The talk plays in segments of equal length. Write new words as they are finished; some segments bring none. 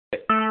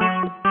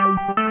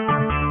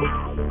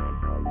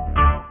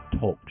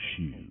Talk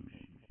shoes.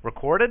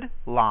 Recorded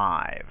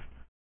live.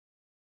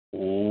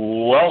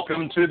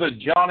 Welcome to the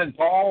John and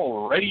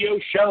Paul Radio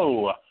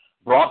Show,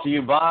 brought to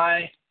you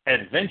by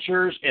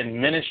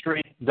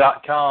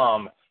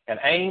AdventuresInMinistry.com and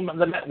AIM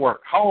the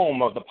Network,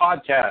 home of the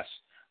podcasts,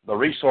 the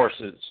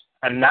resources,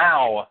 and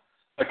now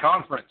the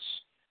conference.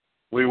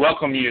 We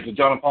welcome you to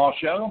John and Paul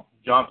Show.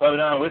 John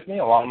Podine with me,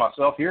 along with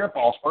myself here,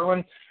 Paul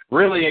Sperlin.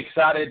 Really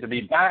excited to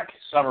be back.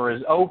 Summer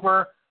is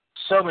over.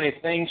 So many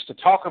things to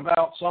talk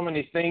about, so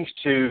many things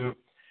to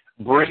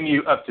bring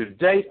you up to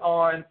date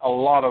on, a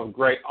lot of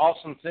great,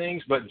 awesome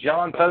things. But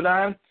John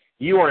Podine,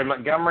 you are in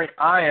Montgomery.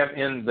 I am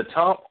in the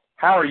Tump.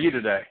 How are you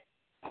today?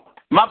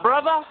 My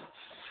brother,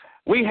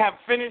 we have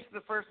finished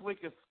the first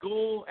week of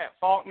school at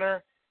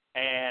Faulkner,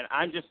 and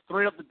I'm just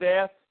thrilled to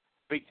death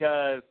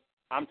because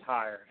I'm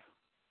tired.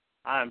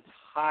 I'm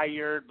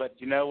tired, but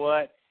you know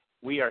what?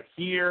 We are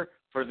here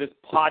for this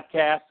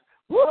podcast.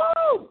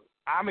 Woo!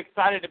 I'm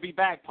excited to be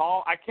back,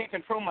 Paul. I can't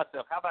control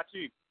myself. How about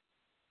you?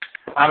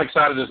 I'm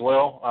excited as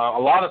well. A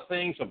lot of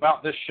things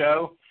about this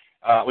show.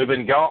 We've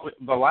been going.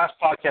 The last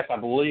podcast, I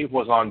believe,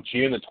 was on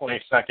June the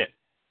 22nd,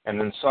 and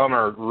then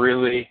summer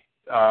really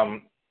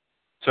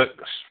took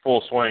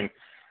full swing.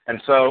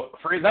 And so,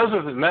 for those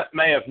of you that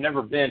may have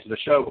never been to the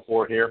show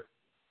before here,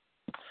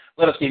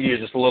 let us give you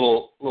just a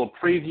little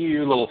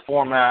preview, little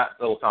format,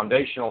 little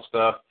foundational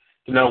stuff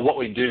to know what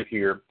we do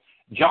here.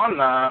 John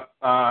and I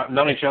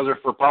known each other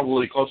for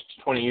probably close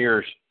to 20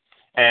 years,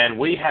 and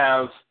we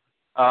have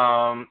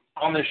on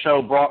this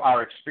show brought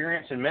our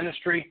experience in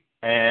ministry,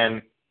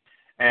 and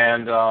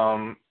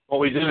what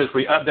we do is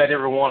we update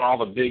everyone on all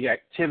the big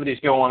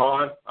activities going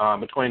on.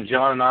 Between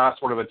John and I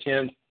sort of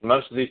attend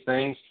most of these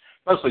things,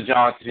 mostly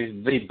John because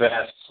he's the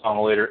best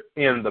song leader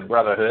in the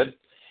Brotherhood,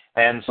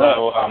 and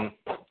so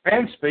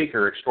and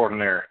speaker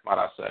extraordinaire, might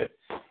I say.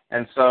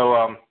 And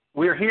so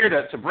we're here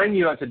to bring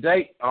you up to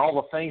date on all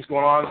the things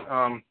going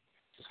on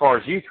as far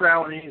as youth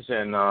rallies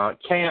and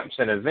camps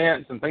and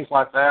events and things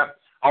like that.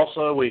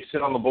 Also, we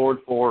sit on the board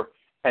for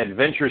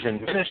Adventures in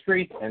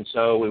Ministry, and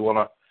so we want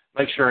to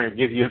make sure and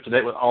give you up to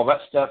date with all that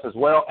stuff as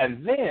well.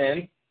 And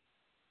then,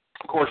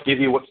 of course,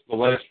 give you what's the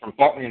latest from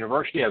Faulkner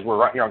University, as we're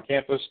right here on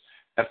campus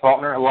at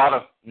Faulkner. A lot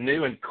of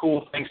new and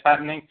cool things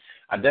happening.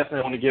 I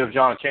definitely want to give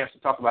John a chance to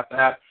talk about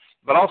that.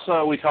 But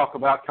also, we talk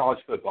about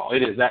college football.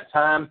 It is that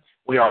time.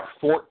 We are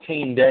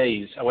 14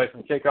 days away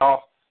from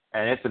kickoff,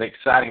 and it's an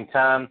exciting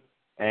time,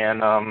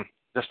 and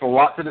just a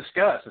lot to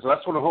discuss. And so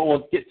that's sort of what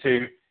we'll get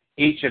to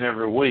each and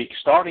every week,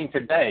 starting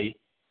today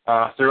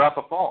throughout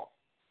the fall.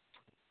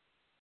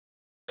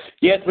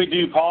 Yes, we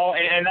do, Paul,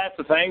 and that's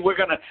the thing. We're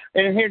going to,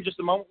 and here in just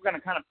a moment, we're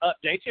going to kind of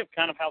update you of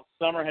kind of how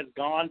summer has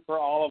gone for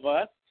all of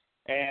us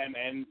and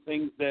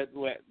things that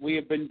we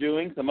have been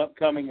doing, some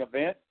upcoming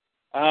events.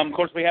 Of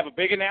course, we have a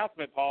big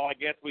announcement, Paul. I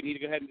guess we need to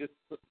go ahead and just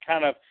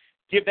kind of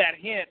give that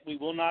hint. We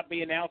will not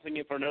be announcing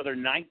it for another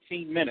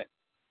 19 minutes.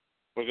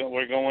 We're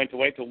going to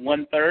wait till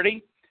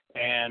 1:30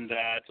 and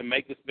to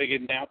make this big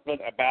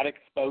announcement about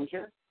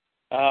exposure.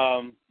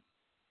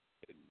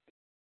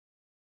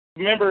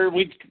 Remember, a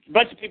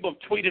bunch of people have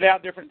tweeted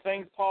out different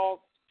things,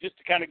 Paul, just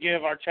to kind of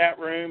give our chat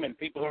room and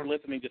people who are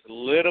listening just a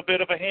little bit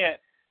of a hint.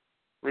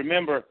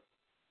 Remember,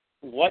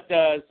 what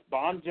does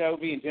Bon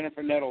Jovi and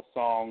Jennifer Nettles'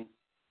 song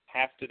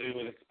have to do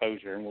with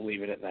exposure? And we'll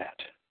leave it at that.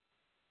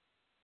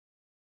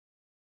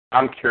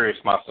 I'm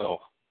curious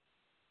myself.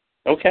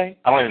 Okay.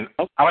 I don't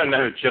even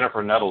know who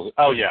Jennifer Nettles is.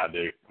 Oh, yeah, I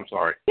do. I'm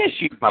sorry. Yes,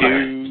 you my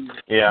do.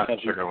 Bad. Yeah,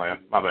 Sugarland.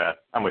 My bad.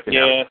 I'm with you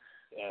now.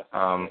 Yeah.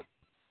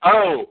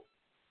 Oh,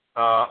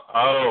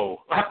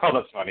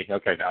 that's funny.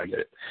 Okay, now I get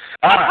it.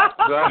 All right.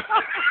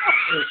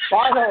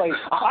 Finally,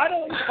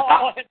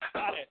 Paul,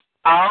 got it.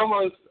 I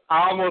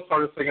almost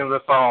started singing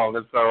the song,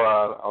 and so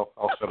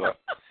I'll shut up.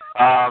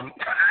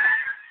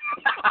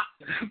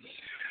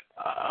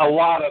 A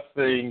lot of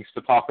things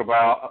to talk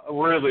about.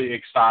 Really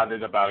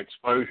excited about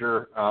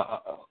exposure,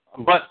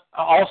 but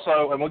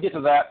also, and we'll get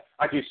to that,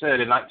 like you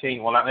said, in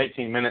 18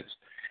 minutes.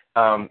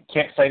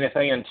 Can't say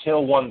anything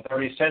until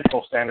 1:30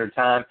 Central Standard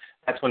Time.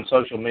 That's when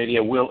social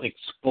media will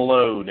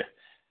explode,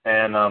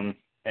 and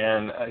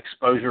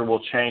exposure will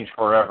change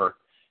forever.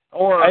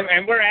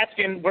 And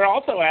we're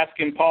also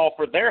asking Paul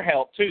for their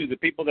help too. The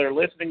people that are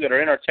listening, that are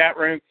in our chat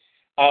room.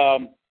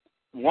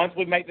 Once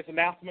we make this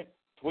announcement,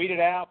 tweet it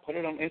out, put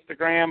it on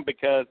Instagram,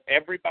 because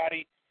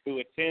everybody who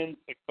attends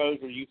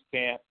Exposure Youth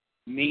Camp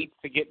needs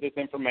to get this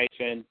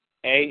information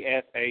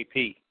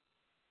ASAP.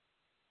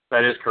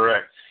 That is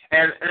correct.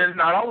 And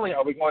not only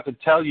are we going to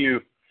tell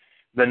you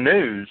the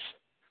news,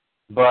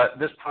 but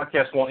this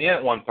podcast won't end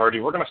at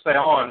 1:30. We're going to stay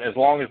on as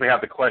long as we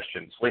have the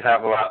questions. We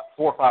have about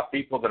 4 or 5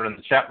 people that are in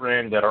the chat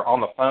room that are on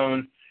the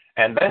phone,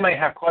 and they may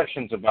have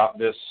questions about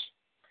this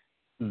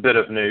bit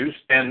of news.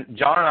 And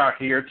John and I are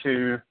here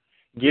to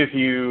give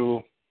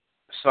you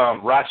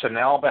some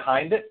rationale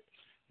behind it,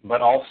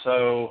 but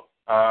also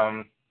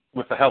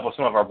with the help of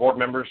some of our board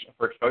members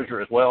for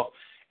exposure as well.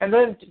 And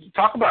then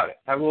talk about it.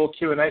 Have a little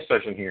Q&A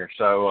session here.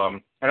 So,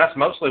 and that's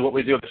mostly what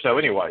we do at the show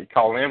anyway. You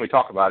call in, we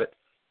talk about it,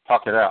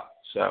 talk it out.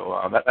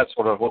 So that's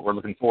sort of what we're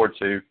looking forward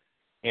to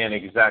in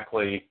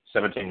exactly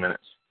 17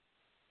 minutes.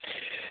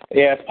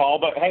 Yes, Paul.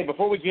 But hey,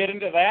 before we get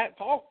into that,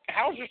 Paul,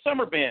 how's your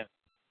summer been?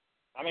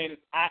 I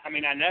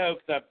know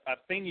because I've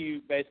seen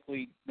you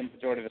basically the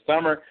majority of the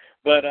summer,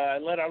 but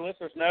let our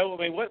listeners know.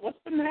 I mean, what's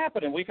been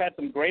happening? We've had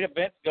some great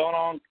events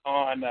going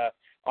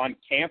on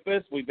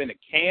campus. We've been to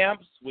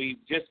camps. We've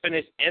just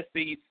finished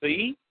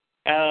SEC.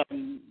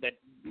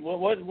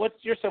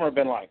 What's your summer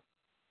been like?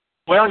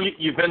 Well,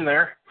 you've been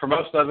there for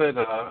most of it.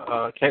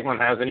 Caitlin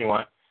has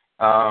anyway.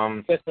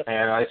 And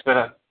it's been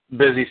a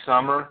busy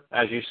summer,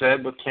 as you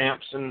said, with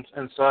camps and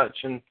such,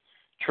 and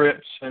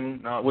trips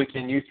and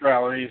weekend youth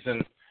rallies,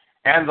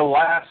 and the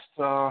last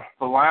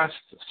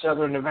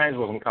Southern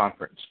Evangelism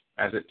Conference,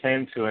 as it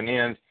came to an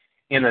end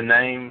in the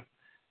name,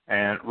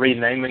 and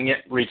renaming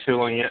it,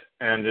 retooling it,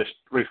 and just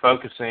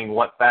refocusing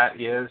what that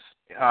is,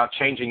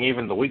 changing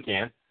even the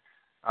weekend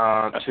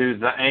to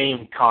the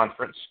AIM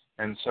Conference.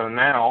 And so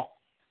now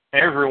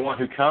everyone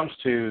who comes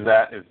to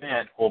that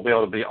event will be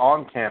able to be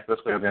on campus.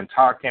 We have the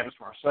entire campus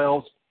for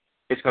ourselves.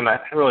 It's going to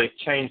really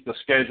change the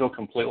schedule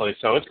completely.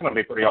 So it's going to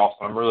be pretty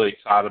awesome. I'm really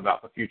excited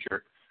about the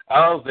future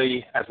of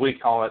the, as we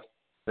call it,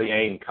 the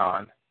AIM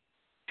Con.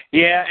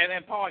 Yeah,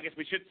 and Paul, I guess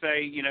we should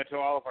say, to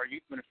all of our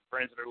youth minister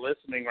friends that are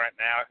listening right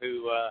now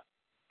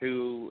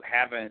who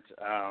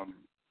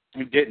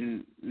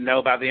didn't know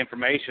about the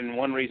information,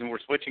 one reason we're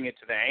switching it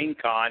to the AIM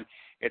Con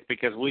is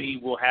because we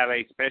will have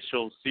a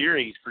special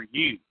series for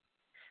youth.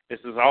 This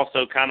is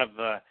also kind of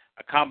a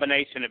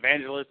combination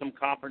evangelism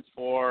conference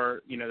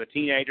for, the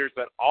teenagers,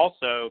 but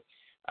also,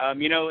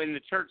 in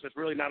the church, there's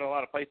really not a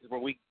lot of places where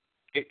we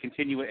get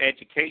continuing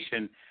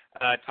education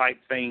type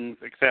things,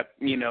 except,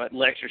 at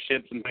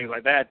lectureships and things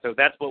like that. So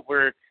that's what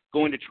we're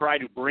going to try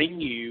to bring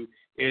you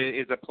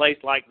is a place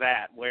like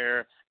that,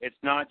 where it's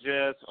not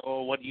just,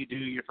 what do you do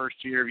your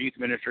first year of youth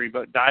ministry,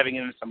 but diving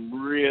into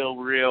some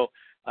real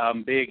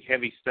big,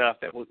 heavy stuff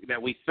that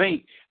we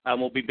think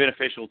will be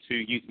beneficial to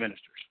youth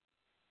ministers.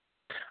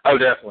 Oh,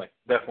 definitely.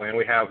 And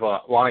we have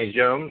Lonnie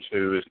Jones,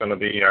 who is going to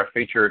be our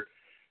featured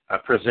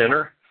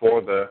presenter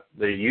for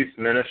the youth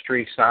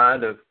ministry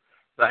side of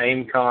the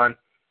AIMCon,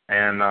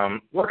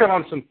 and working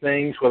on some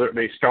things, whether it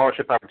be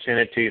scholarship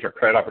opportunities or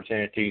credit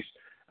opportunities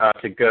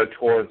to go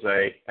towards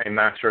a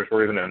master's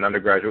or even an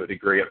undergraduate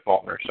degree at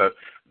Faulkner. So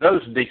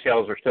those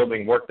details are still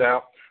being worked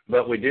out,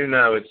 but we do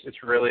know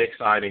it's really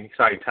exciting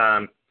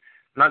time,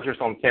 not just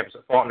on campus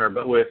at Faulkner,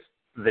 but with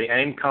the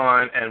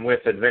AIMCon and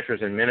with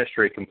Adventures in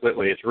Ministry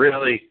completely. It's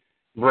really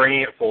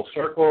bringing it full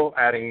circle,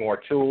 adding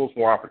more tools,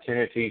 more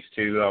opportunities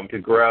to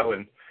grow,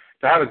 and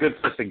to have a good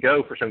place to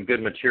go for some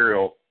good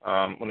material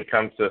when it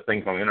comes to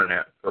things on the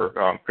internet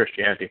for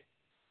Christianity.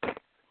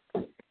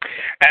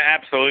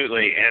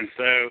 Absolutely, and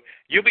so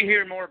you'll be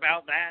hearing more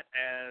about that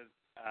as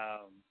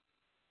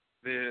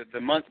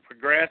the months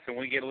progress and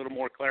we get a little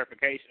more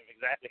clarification of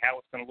exactly how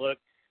it's going to look.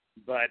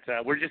 But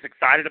we're just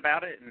excited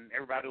about it, and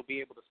everybody will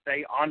be able to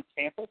stay on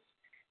campus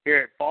here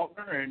at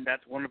Faulkner, and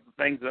that's one of the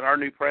things that our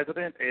new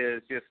president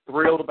is just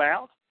thrilled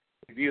about.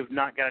 If you have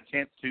not got a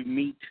chance to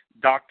meet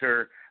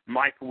Dr.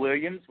 Mike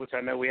Williams, which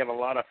I know we have a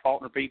lot of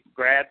Faulkner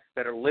grads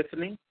that are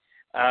listening,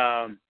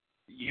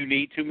 you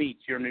need to meet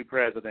your new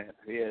president.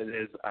 It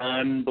is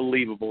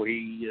unbelievable.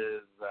 He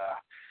is,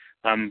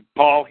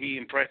 Paul, he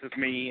impresses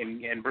me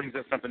and brings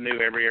us something new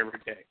every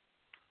day.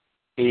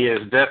 He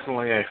is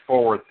definitely a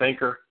forward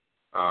thinker.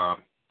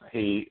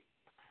 He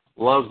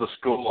loves the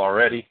school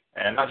already,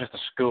 and not just the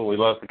school, he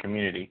loves the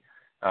community.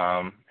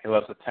 He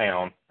loves the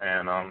town,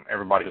 and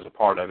everybody who's a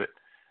part of it.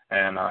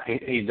 And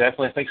he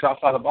definitely thinks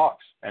outside the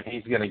box, and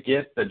he's going to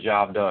get the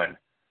job done.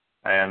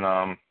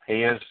 And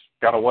he has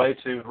got a way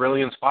to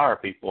really inspire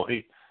people.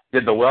 He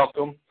did the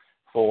welcome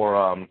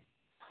for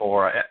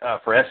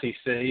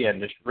SEC,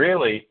 and just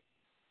really,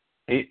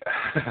 he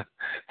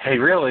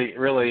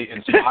really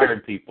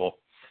inspired people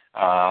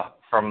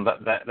from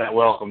that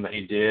welcome that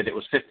he did. It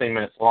was 15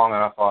 minutes long,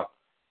 and I thought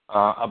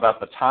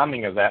about the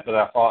timing of that, but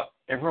I thought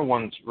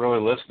everyone's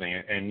really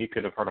listening, and you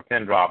could have heard a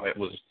pin drop.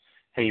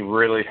 He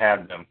really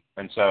had them,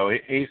 and so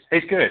he's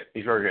good.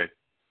 He's very good.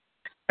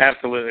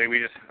 Absolutely.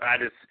 I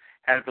just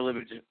had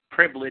the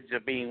privilege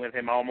of being with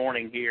him all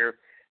morning here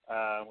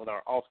with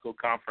our all-school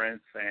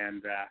conference,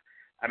 and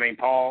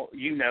Paul,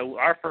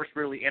 our first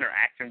really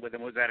interaction with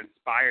him was at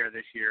Inspire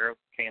this year,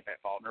 camp at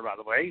Faulkner, by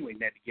the way. We had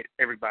to get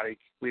everybody.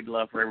 We'd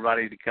love for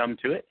everybody to come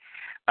to it.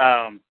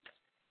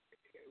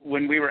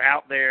 When we were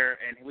out there,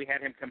 and we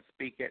had him come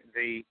speak at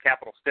the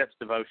Capitol Steps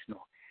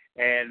devotional,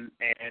 and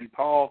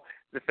Paul,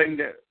 the thing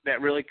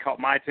that really caught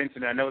my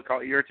attention, and I know it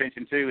caught your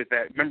attention too, is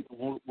that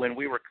remember when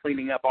we were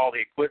cleaning up all the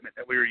equipment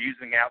that we were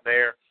using out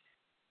there,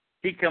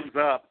 he comes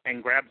up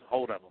and grabs a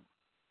hold of them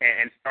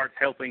and starts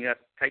helping us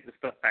take the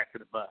stuff back to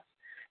the bus.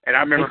 And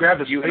I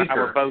remember you and I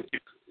were both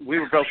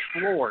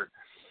floored.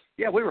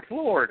 Yeah, we were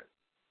floored.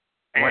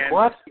 I'm like,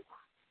 what?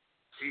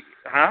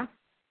 Huh?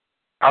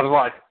 I was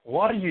like,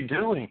 what are you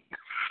doing?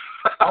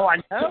 Oh, I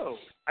know.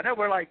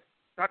 We're like,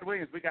 Dr.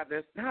 Williams, we got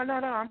this. No,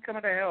 I'm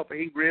coming to help.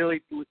 He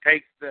really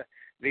takes the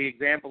the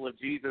example of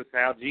Jesus,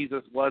 how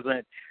Jesus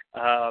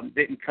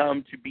didn't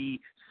come to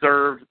be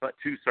served, but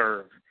to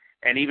serve.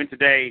 And even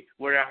today,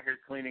 we're out here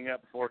cleaning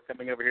up before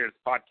coming over here to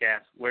this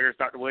podcast. Where's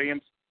Dr.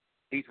 Williams?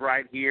 He's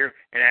right here,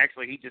 and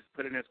actually he just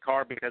put in his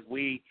car because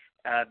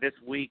this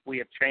week we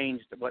have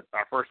changed what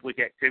our first week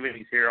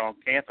activities here on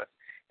campus.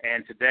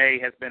 And today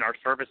has been our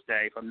service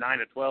day from 9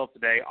 to 12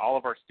 today. All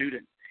of our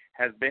students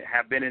have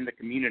been in the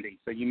community.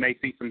 So you may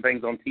see some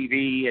things on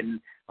TV and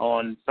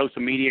on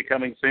social media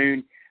coming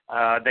soon.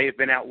 They have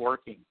been out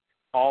working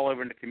all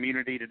over in the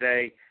community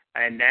today.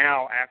 And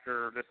now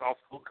after this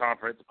all-school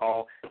conference,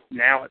 Paul,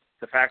 now it's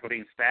the faculty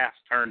and staff's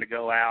turn to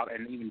go out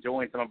and even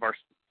join some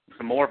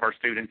more of our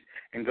students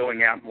and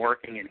going out and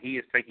working. And he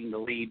is taking the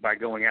lead by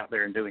going out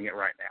there and doing it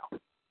right now.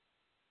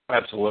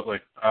 Absolutely.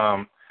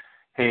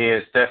 He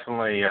is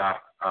definitely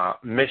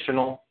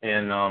missional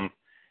in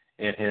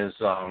his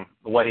the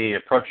way he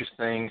approaches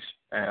things.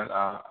 And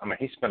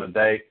he spent a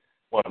day,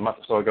 a month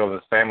or so ago with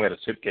his family at a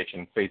soup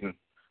kitchen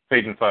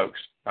feeding folks.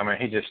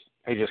 He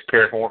just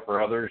cares more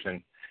for others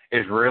and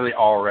is really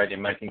already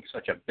making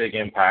such a big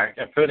impact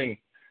and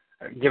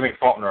giving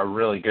Faulkner a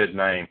really good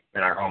name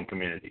in our home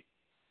community.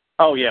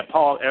 Oh yeah,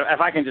 Paul. If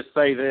I can just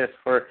say this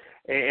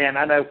and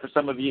I know for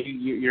some of you,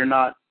 you're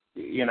not.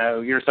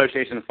 Your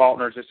association of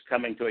Faulkner is just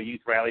coming to a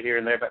youth rally here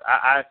and there. But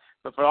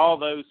for all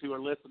those who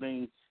are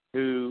listening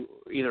who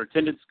either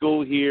attended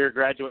school here,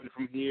 graduated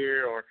from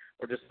here, or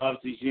just loves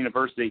this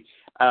university,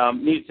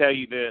 need to tell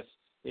you this.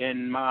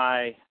 In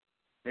my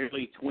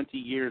nearly 20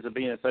 years of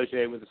being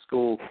associated with the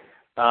school,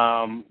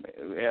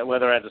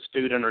 whether as a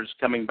student or just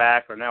coming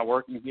back or now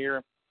working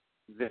here,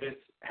 this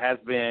has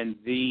been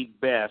the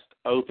best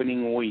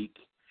opening week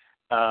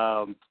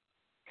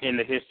in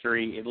the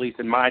history, at least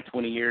in my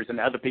 20 years, and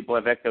other people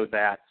have echoed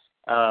that,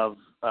 of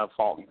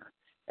Faulkner.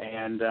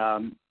 And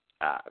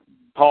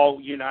Paul,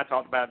 you and I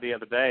talked about it the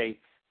other day,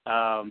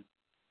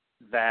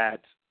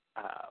 that,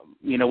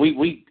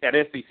 we at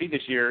SEC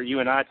this year,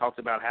 you and I talked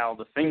about how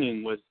the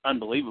singing was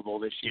unbelievable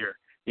this year,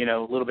 a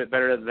little bit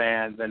better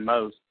than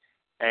most.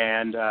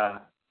 And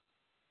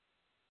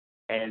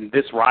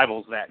this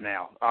rivals that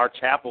now. Our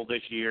chapel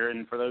this year,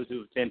 and for those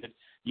who attended,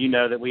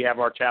 that we have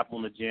our chapel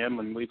in the gym,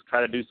 and we've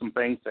tried to do some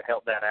things to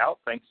help that out,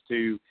 thanks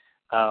to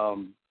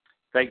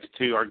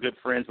our good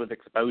friends with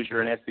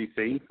Exposure and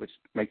SEC, which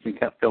makes me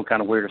feel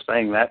kind of weird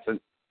saying that since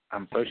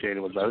I'm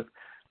associated with both.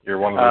 You're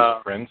one of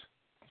those friends?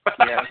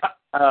 Yeah,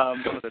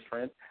 one of those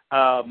friends.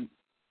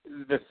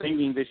 The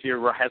singing this year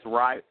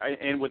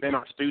and within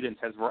our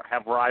students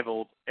have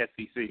rivaled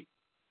SEC,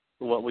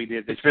 what we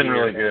did this year. It's been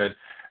really good.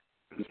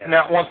 Yeah.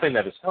 Now, one thing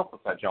that has helped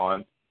with that,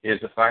 John, is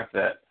the fact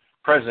that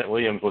President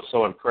Williams was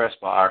so impressed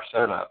by our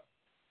setup.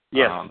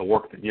 Yes. The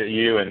work that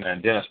you and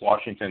Dennis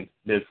Washington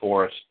did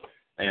for us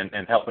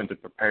and helping to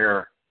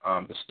prepare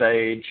the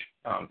stage,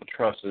 the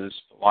trusses,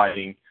 the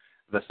lighting,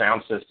 the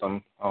sound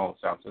system,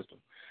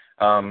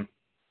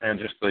 and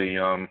just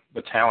the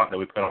talent that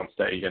we put on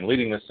stage and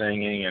leading the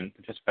singing and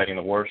participating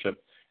in the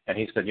worship. And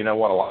he said, you know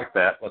what, I like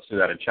that. Let's do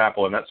that in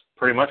chapel. And that's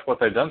pretty much what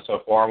they've done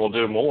so far. We'll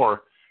do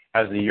more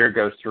as the year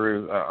goes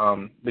through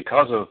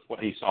because of what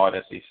he saw at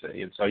SEC.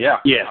 And so, I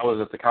was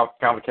at the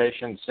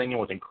convocation. Singing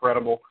was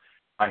incredible.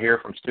 I hear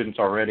from students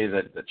already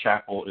that the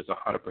chapel is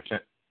 100%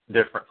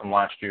 different from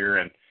last year.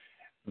 And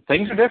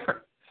things are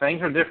different.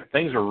 Things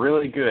are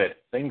really good.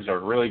 Things are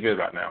really good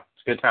right now.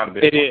 It's a good time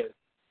to be.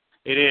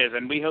 It is.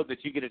 And we hope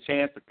that you get a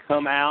chance to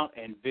come out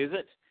and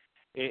visit.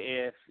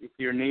 If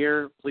you're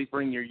near, please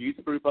bring your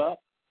youth group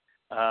up.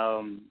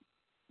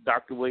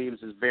 Dr. Williams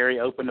is very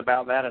open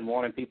about that and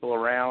wanting people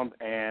around.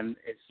 And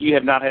if you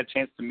have not had a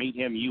chance to meet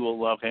him, you will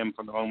love him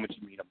from the moment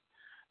you meet him.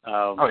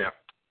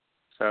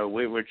 So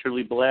we're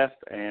truly blessed,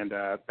 and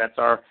that's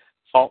our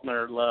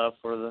Faulkner love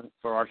for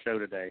our show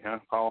today, huh,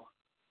 Paul?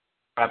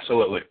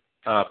 Absolutely.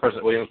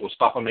 President Williams will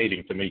stop a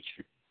meeting to meet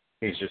you.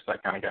 He's just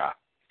that kind of guy.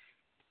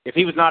 If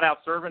he was not out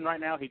serving right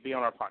now, he'd be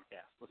on our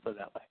podcast. Let's put it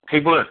that way. He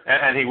would,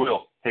 and he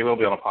will. He will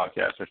be on a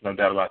podcast. There's no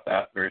doubt about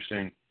that very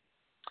soon.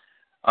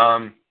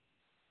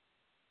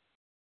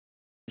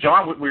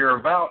 John, we are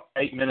about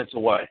 8 minutes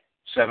away,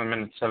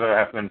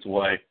 7.5 minutes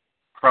away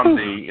from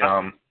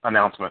the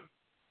announcement.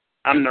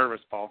 I'm nervous,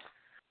 Paul.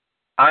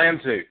 I am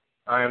too.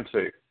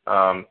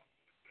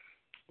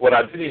 What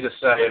I do need to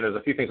say, and there's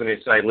a few things I need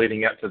to say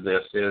leading up to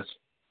this, is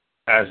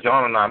as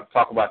John and I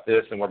talk about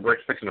this, and we're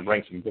fixing to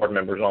bring some board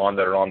members on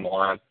that are on the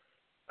line,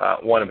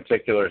 one in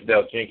particular is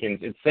Dale Jenkins,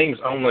 it seems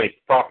only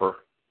proper,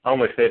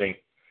 only fitting,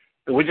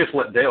 that we just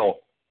let Dale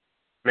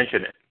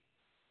mention it.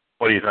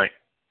 What do you think?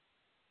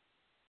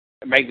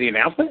 Make the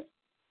announcement?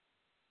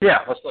 Yeah,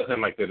 let's let him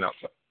make the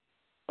announcement.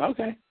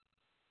 Okay.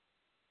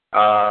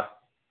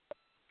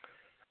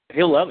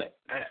 He'll love it.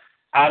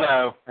 I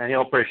know, and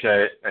he'll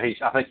appreciate it.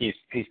 I think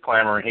he's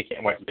clamoring. He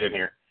can't wait to get in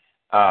here.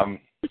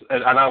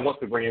 And I know once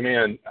we bring him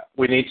in,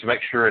 we need to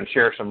make sure and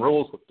share some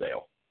rules with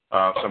Dale,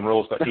 some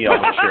rules that he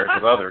always shares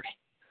with others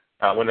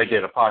when they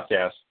get a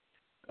podcast.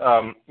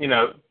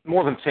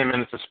 More than 10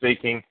 minutes of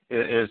speaking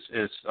is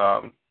we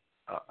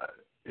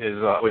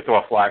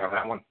throw a flag on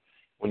that one.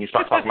 when you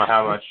start talking about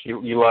how much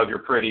you love your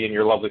pretty and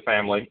your lovely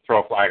family,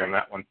 throw a flag on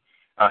that one.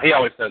 He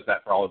always says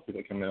that for all the people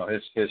that come in on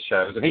his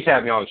shows. And he's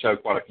had me on the show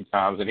quite a few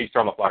times, and he's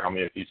thrown a flag on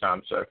me a few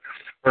times. So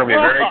we're going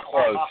to be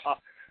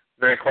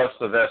very close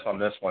to this on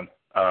this one,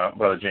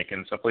 Brother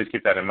Jenkins. So please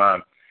keep that in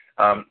mind.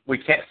 We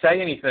can't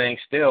say anything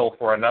still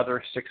for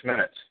another 6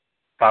 minutes,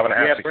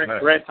 5.5, 6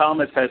 minutes. Brett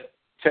Thomas has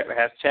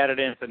chatted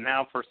in for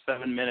now for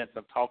 7 minutes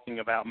of talking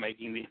about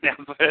making the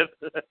announcement.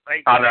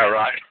 I know,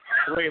 right?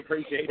 We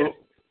appreciate it.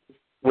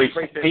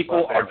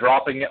 People are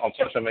dropping it on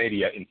social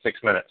media in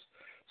 6 minutes.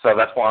 So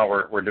that's why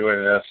we're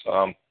doing this.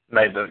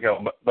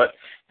 But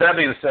that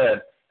being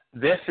said,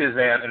 this is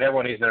and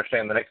everyone needs to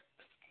understand the next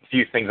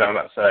few things I'm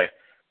about to say.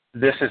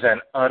 This is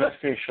an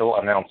unofficial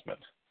announcement.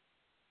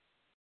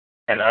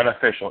 An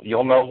unofficial.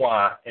 You'll know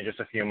why in just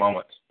a few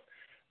moments.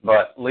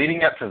 But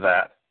leading up to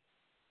that,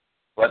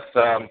 let's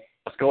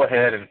go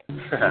ahead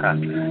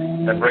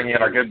and bring in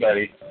our good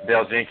buddy,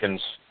 Dale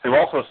Jenkins, who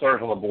also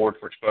serves on the board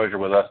for Exposure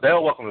with us.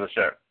 Dale, welcome to the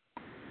show.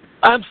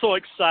 I'm so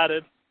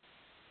excited.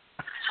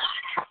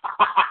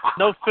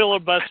 No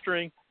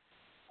filibustering,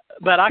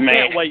 but I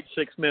can't wait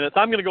 6 minutes.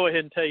 I'm going to go ahead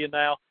and tell you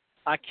now,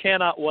 I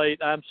cannot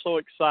wait. I'm so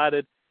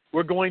excited.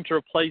 We're going to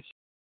replace.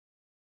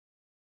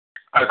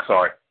 I'm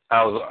sorry.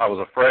 I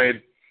was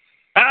afraid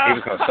he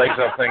was going to say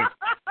something,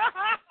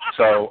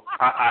 so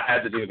I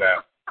had to do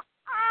that.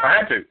 I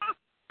had to.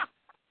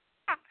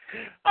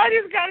 I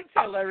just got to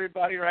tell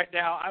everybody right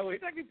now, I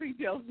wish I could see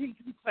Dale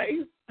Jenkins'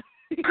 face.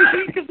 He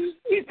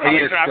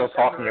is still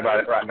talking about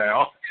it right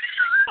now.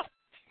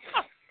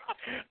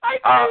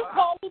 I knew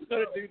Paul was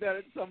going to do that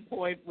at some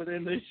point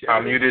within this show.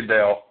 I muted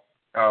Dale.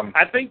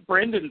 I think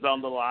Brendan's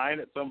on the line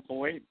at some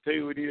point,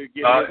 too. We need to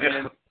get him in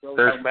and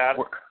talk about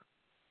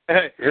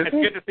it. It's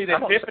good to see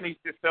that Tiffany's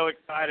just so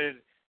excited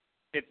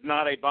it's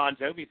not a Bon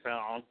Jovi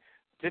song.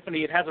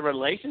 Tiffany, it has a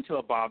relation to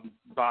a Bon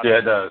Yeah,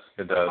 it does.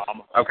 It does.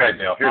 Okay,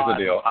 Dale, here's the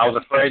deal. I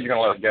was afraid you're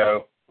going to let it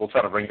go. We'll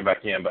try to bring you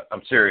back in, but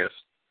I'm serious.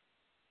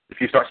 If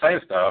you start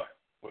saying stuff,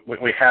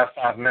 we have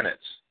 5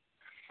 minutes.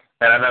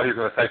 And I know he's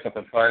going to say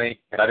something funny,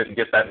 and I didn't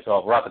get that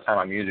until right at the time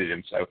I muted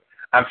him. So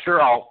I'm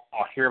sure I'll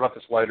hear about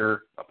this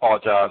later.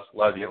 Apologize.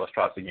 Love you. Let's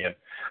try this again.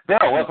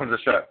 Dale, welcome to the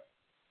show.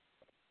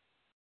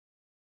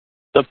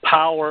 The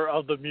power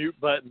of the mute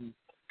button.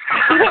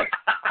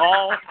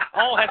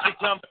 All has to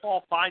jump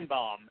Paul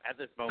Feinbaum at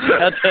this moment.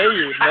 I tell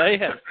you,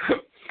 man.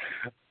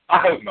 I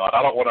hope not.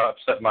 I don't want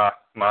to upset my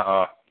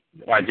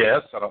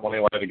guests. I don't want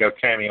anyone to go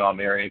Tammy on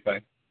me or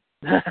anything.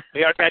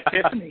 We already got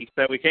Tiffany,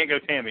 so we can't go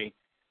Tammy.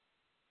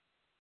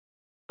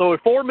 So we're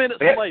 4 minutes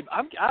away.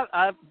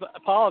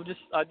 Paul,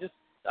 I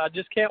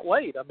just can't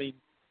wait. I mean,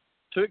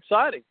 too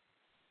exciting.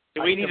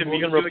 Do we need to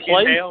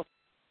replace?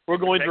 We're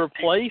going to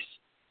replace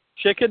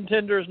chicken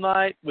tenders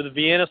night with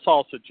Vienna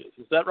sausages.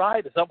 Is that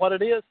right? Is that what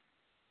it is?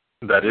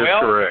 That is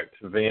correct.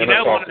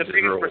 Vienna one of the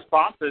biggest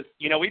responses.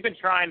 We've been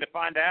trying to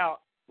find out,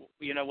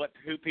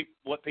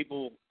 what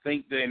people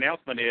think the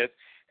announcement is,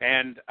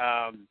 and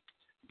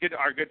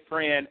our good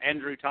friend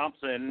Andrew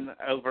Thompson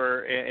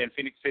over in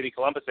Phoenix City,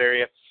 Columbus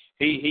area,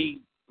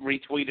 he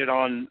retweeted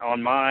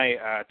on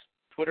my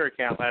Twitter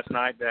account last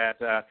night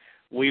that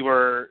we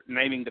were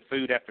naming the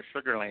food after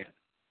Sugarland.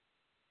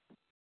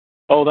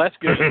 Oh, that's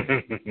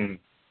good.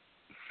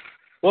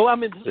 Well, I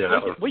mean,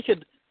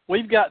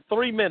 we've got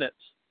 3 minutes.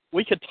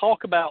 We could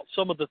talk about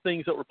some of the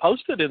things that were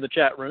posted in the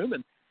chat room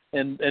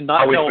and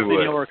not tell if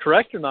any are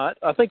correct or not.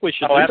 I think we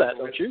should do that,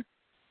 don't you?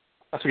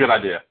 That's a good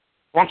idea.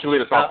 Why don't you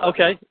lead us off?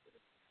 Okay.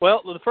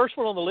 Well, the first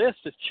one on the list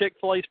is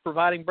Chick-fil-A's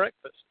providing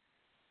breakfast.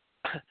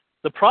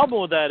 The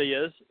problem with that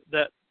is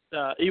that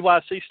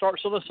EYC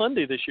starts on a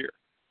Sunday this year.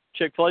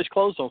 Chick-fil-A's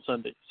closed on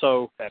Sunday.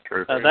 So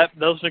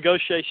those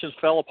negotiations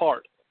fell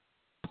apart.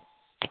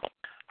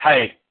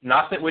 Hey,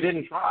 not that we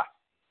didn't try.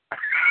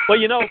 Well,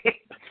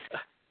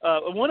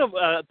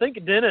 I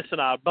think Dennis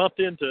and I bumped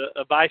into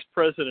a vice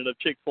president of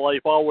Chick-fil-A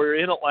while we were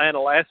in Atlanta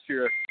last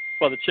year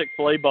for the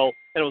Chick-fil-A Bowl,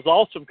 and it was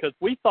awesome because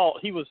we thought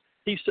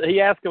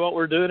he asked him what we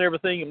were doing and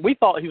everything, and we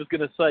thought he was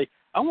going to say,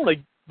 I want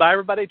to buy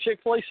everybody a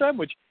Chick-fil-A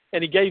sandwich,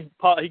 and he gave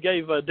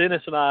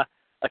Dennis and I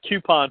a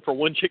coupon for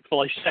one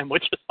Chick-fil-A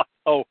sandwich.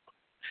 Oh,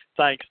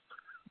 thanks.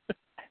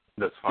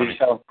 That's funny.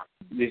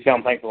 These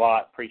gentlemen, thanks a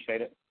lot.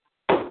 Appreciate it.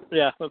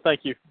 Yeah, well,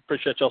 thank you.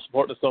 Appreciate y'all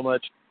supporting us so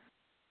much.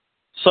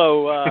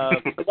 So,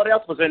 what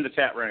else was in the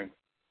chat room?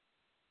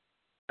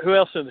 Who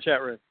else in the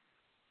chat room?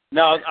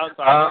 No, I'm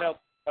sorry.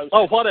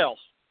 What else?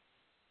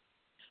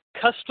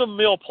 Custom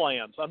meal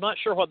plans. I'm not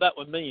sure what that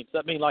one means. Does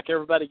that mean like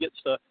everybody gets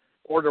to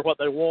order what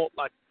they want,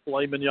 like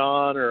filet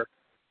mignon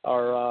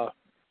or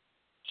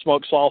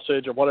smoked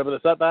sausage or whatever?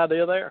 Is that the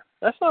idea there?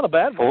 That's not a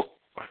bad one.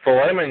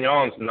 Filet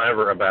mignon's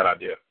never a bad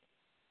idea.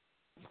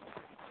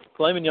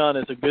 Filet mignon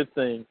is a good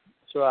thing.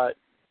 That's right.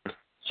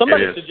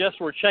 Somebody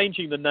suggests we're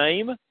changing the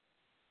name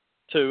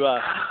to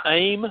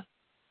AIM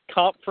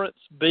Conference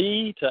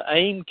B to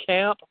AIM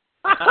Camp.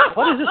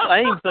 What is this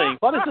AIM thing?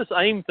 What is this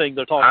AIM thing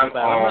they're talking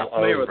about? I'm not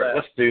familiar with that.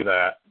 Let's do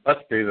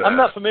that. I'm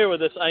not familiar with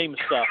this AIM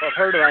stuff. I've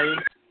heard of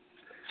AIM.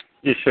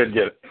 You should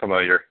get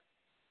familiar.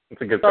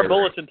 It's a good Our paragraph.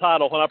 bulletin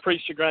title when I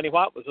preached to Granny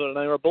White was the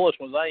name. Our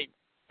bulletin was AIM.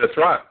 That's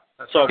right.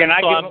 That's So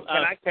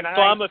right.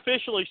 so I'm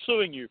officially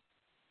suing you.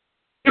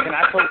 Can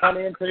I put one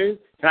in too?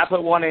 Can I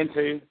put one in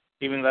too?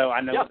 Even though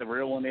I know what the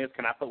real one is,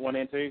 can I put one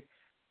in too?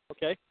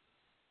 Okay.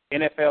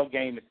 NFL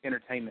game is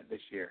entertainment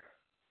this year.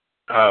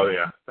 Oh,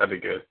 yeah.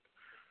 That'd be good.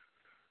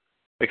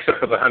 Except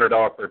for the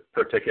 $100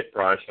 per ticket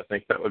price. I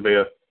think that would be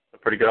a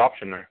pretty good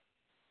option there.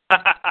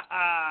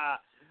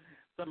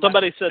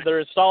 Somebody said they're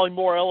installing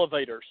more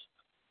elevators.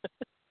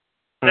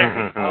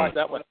 Mm-hmm. I like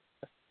that one.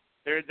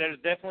 There's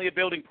definitely a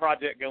building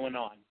project going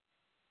on.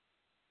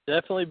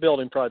 Definitely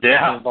building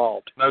projects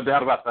involved. No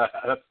doubt about that.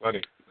 That's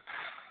funny.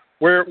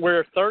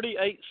 We're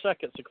 38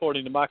 seconds,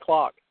 according to my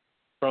clock,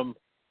 from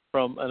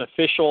an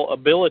official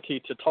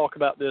ability to talk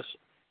about this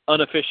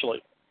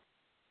unofficially.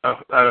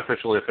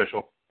 Unofficially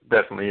official.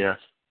 Definitely, yes.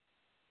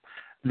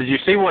 Did you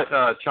see what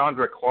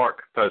Chandra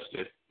Clark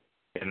posted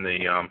in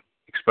the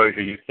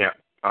Exposure Youth Camp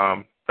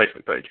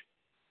Facebook page?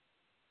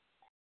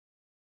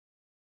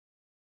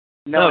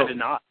 No, I did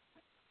not.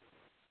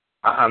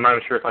 I'm not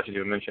even sure if I should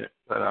even mention it.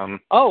 But, about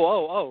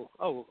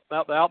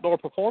the outdoor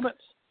performance?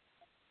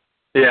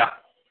 Yeah.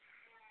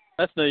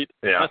 That's neat.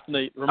 Yeah. That's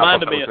neat.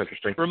 Reminded me of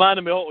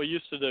what we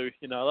used to do.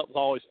 You know, that was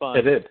always fun.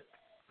 It did.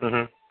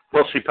 Mm-hmm.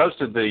 Well, she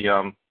posted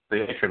the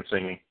atrium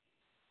singing.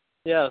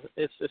 Yeah,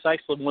 it's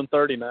actually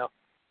 1:30 now.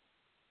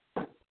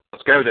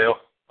 Let's go, Dale.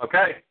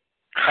 Okay.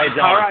 Hey, John.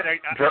 All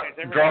right.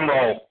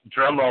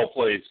 Drum roll,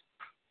 please.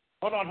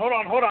 Hold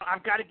on.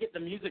 I've got to get the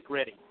music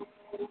ready.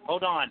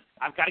 Hold on.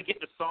 I've got to get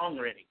the song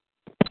ready.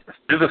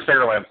 Do the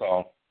Fairland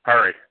song.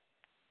 Hurry.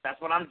 That's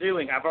what I'm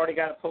doing. I've already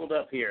got it pulled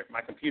up here.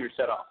 My computer's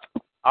set off.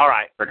 All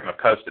right. They're going to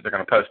post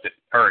it.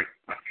 Hurry.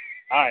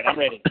 All right, I'm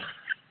ready.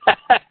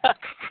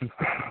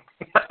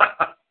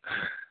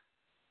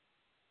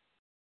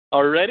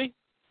 Are we ready?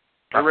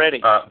 We're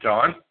ready.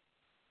 John?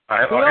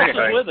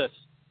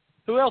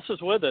 Who else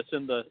is with us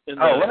in the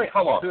let me,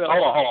 hold on.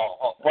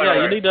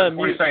 You need to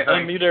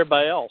unmute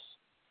everybody else.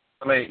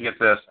 Let me get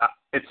this.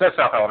 It says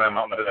South Alabama.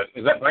 I don't know who that is.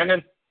 Is that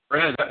Brandon?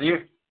 Brandon, is that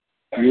you?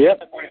 Yep.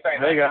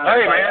 There you go.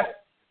 Hey, man.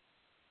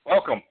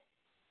 Welcome.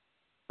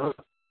 Let's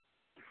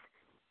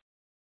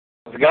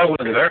go.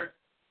 Are you there?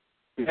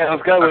 Yeah,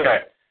 let's go with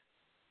it.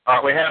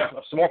 We have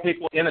some more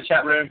people in the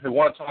chat room who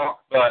want to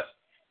talk, but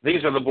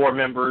these are the board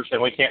members,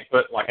 and we can't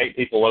put like 8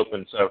 people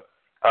open. So,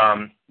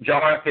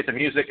 John, hit the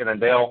music, and then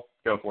Dale,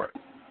 go for it.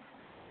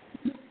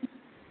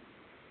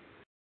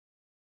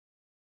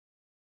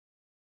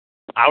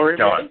 Our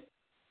John.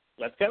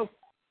 Let's go.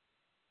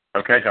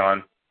 Okay,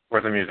 John.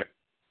 Where's the music?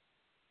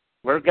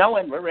 We're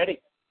going. We're ready.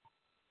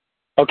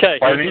 Okay,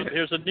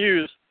 here's the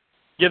news.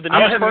 Give the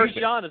news first,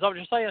 music. John. Is that what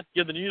you're saying?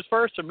 Give the news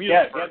first or music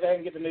first? Yeah, go ahead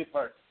and get the news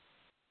first.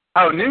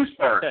 Oh, news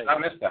first. Okay. I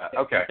missed that.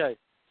 Okay.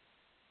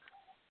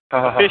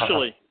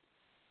 Officially,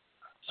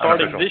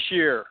 starting Unofficial. this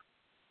year.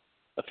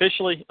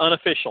 Officially,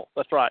 unofficial.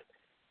 That's right.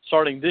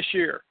 Starting this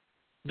year,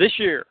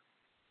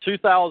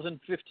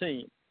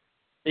 2015,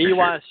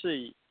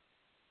 EYC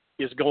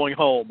is going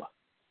home.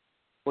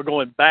 We're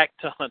going back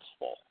to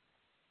Huntsville.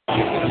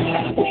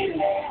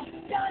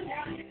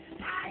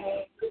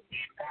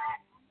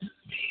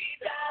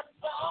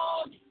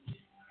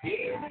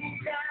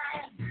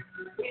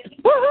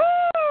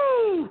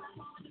 Woohoo!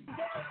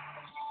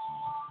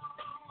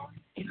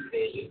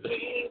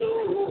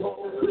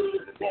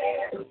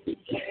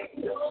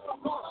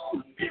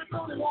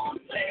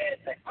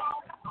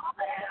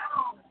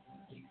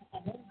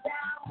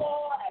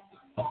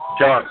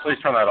 John, please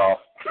turn that off.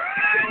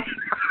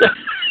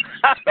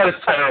 That is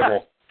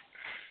terrible.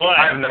 What?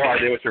 I have no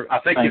idea I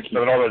think it's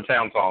the Northern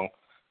Town song,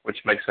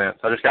 which makes sense.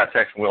 I just got a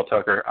text from Will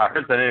Tucker. I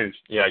heard the news.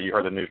 Yeah, you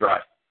heard the news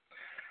right.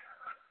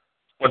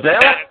 Well, Dale?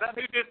 Is that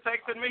who just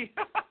texted me?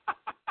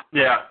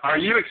 Yeah. Are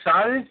you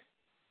excited?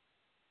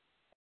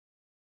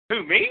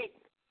 Who, me?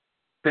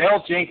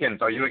 Dale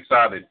Jenkins, are you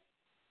excited?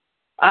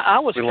 I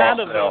was We kind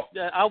lost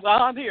of.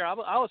 I'm here. I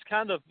was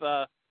kind of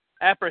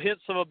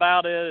apprehensive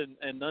about it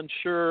and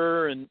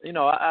unsure, and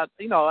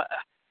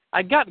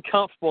I'd gotten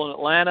comfortable in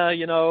Atlanta.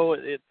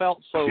 It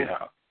felt so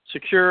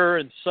secure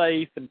and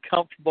safe and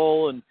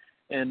comfortable, and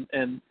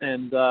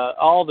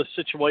all the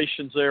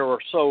situations there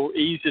were so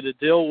easy to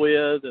deal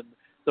with, and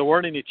there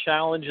weren't any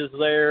challenges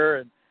there,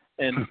 and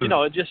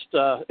it just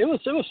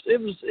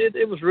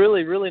it was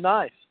really, really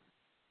nice.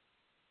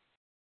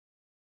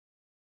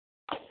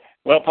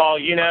 Well, Paul,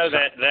 you know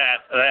that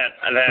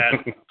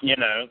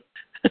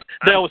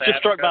Dale was just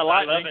struck by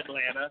lightning. I love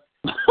Atlanta.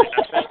 I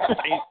felt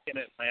peace in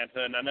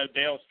Atlanta, and I know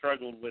Dale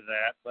struggled with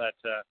that, but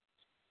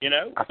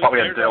I thought we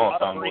had Dale on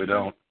phone, but we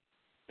don't.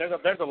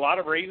 There's a lot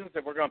of reasons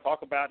that we're going to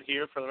talk about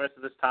here for the rest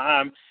of this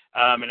time,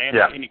 and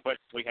answer any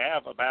questions we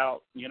have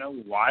about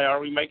why are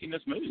we making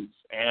this move.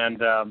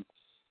 And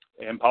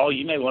Paul,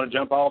 you may want to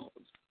jump off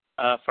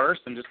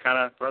first and just kind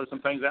of throw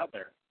some things out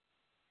there.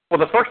 Well,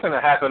 the first thing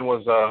that happened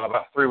was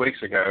about 3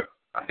 weeks ago.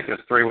 I think it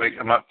was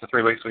a month to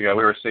 3 weeks ago.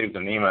 We received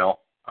an email.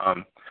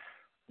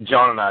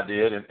 John and I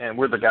did, and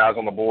we're the guys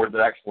on the board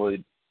that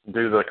actually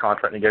do the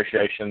contract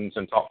negotiations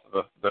and talk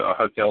to the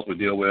hotels we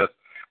deal with.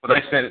 Well,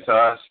 they sent it to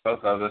us,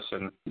 both of us,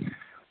 and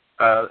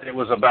it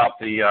was about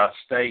the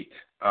state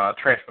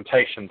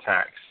transportation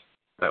tax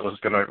that was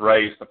going to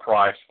raise the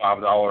price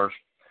 $5.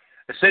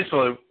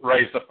 Essentially,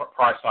 raise the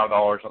price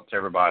 $5 up to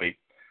everybody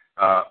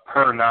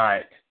per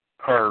night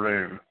per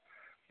room.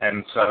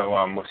 And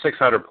so, with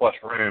 600 plus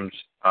rooms,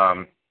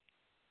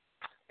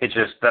 it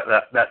just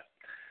that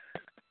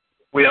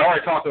we had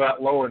already talked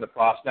about lowering the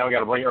price. Now we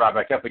got to bring it right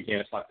back up again.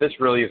 It's like this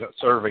really isn't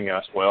serving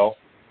us well,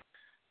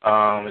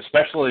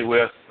 especially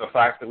with the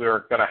fact that we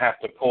were going to have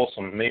to pull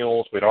some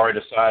meals. We'd already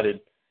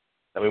decided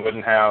that we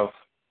wouldn't have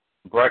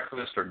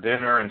breakfast or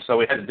dinner, and so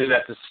we had to do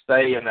that to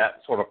stay in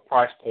that sort of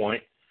price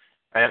point.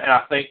 And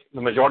I think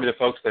the majority of the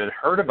folks that had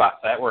heard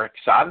about that were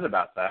excited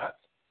about that.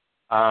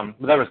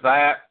 But there was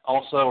that.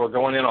 Also, we're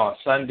going in on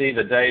Sunday,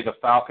 the day the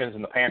Falcons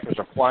and the Panthers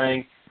are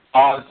playing.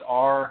 Odds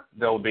are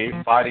they'll be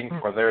fighting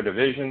for their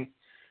division.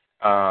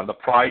 The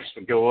price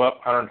would go up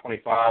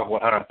 125,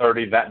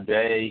 130 that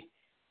day.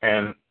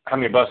 And how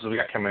many buses we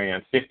got coming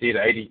in? 50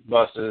 to 80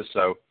 buses.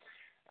 So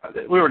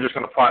we were just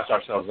going to price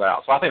ourselves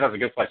out. So I think that's a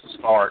good place to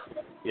start,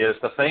 is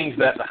the things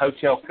that the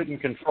hotel couldn't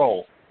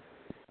control,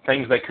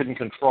 things they couldn't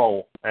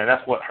control. And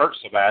that's what hurts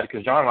so bad,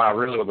 because John and I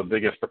really were the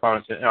biggest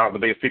proponents, the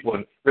biggest people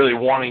in really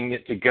wanting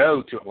it to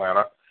go to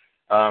Atlanta.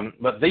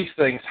 But these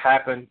things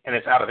happen, and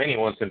it's out of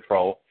anyone's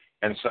control.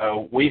 And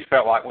so we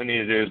felt like we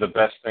needed to do the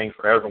best thing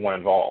for everyone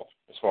involved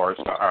as far as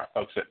our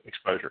folks at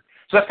Exposure.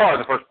 So that's probably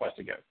the first place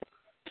to go.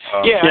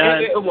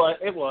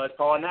 It was,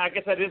 Paul. And I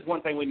guess that is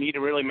one thing we need to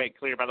really make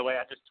clear. By the way,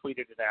 I just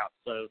tweeted it out,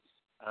 so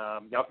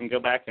y'all can go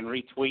back and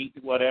retweet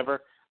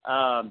whatever.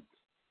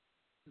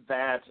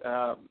 That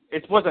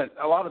it wasn't,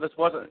 a lot of this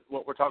wasn't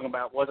what we're talking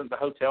about, wasn't the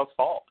hotel's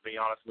fault, to be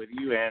honest with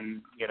you.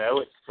 And, you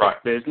know, it's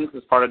right. Business.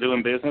 It's part of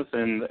doing business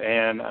in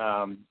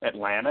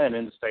Atlanta and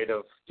in the state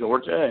of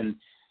Georgia. And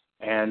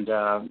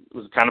it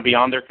was kind of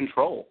beyond their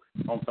control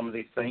on some of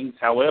these things.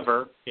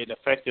 However, it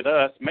affected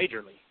us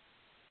majorly.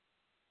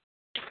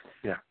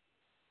 Yeah.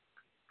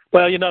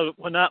 Well, you know,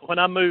 when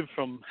I moved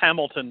from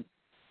Hamilton,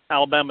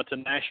 Alabama to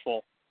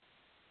Nashville,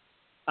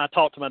 I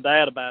talked to my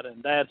dad about it,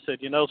 and Dad said,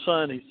 "You know,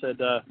 son," he said,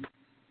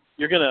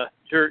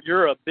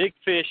 you're a big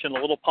fish in a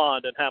little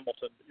pond in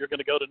Hamilton. You're going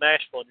to go to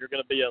Nashville, and you're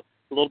going to be a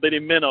little bitty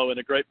minnow in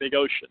a great big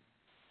ocean."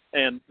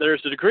 And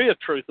there's a degree of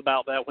truth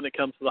about that when it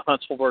comes to the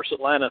Huntsville versus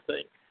Atlanta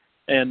thing.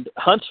 And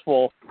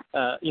Huntsville,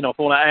 you know, if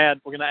we're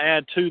going to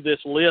add to this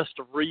list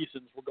of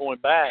reasons we're going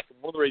back,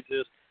 and one of the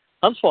reasons is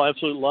Huntsville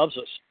absolutely loves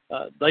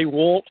us. They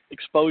want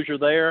Exposure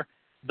there.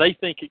 They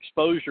think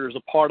Exposure is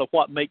a part of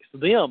what makes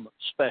them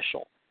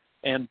special,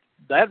 and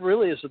that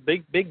really is a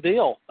big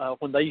deal.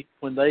 When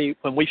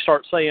we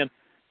start saying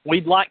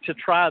we'd like to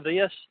try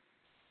this,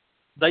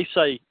 they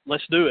say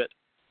let's do it,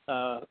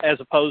 as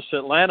opposed to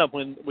Atlanta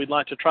when we'd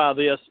like to try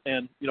this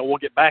and, you know, we'll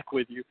get back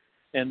with you.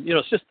 And, you know,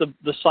 it's just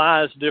the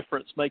size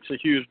difference makes a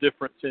huge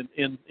difference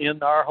in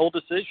our whole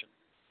decision.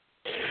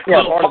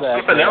 Yeah, part of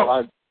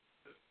that.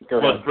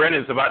 Well,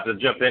 Brendan's about to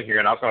jump in here,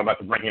 and I was about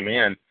to bring him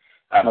in.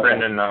 Okay.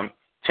 Brendan,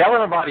 tell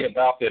everybody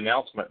about the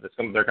announcement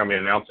they're going to be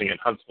announcing in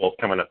Huntsville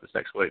coming up this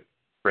next week.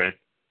 Brendan.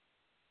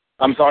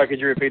 I'm sorry, could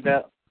you repeat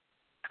that?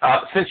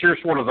 Since you're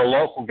sort of the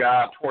local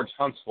guy towards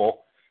Huntsville,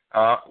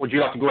 would you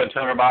like to go ahead and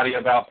tell everybody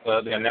about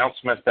the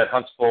announcement that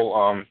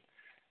Huntsville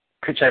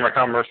Chamber of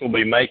Commerce will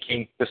be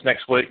making this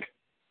next week?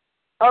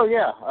 Oh,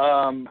 yeah.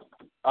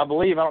 I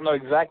believe, I don't know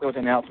exactly what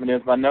the announcement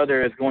is, but I know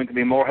there is going to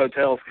be more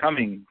hotels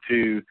coming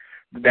to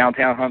the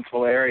downtown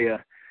Huntsville area,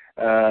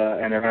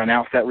 and they're going to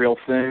announce that real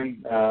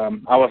soon.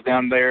 I was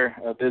down there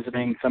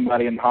visiting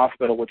somebody in the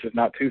hospital, which is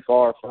not too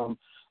far from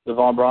the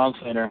Von Braun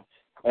Center,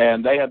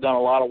 and they have done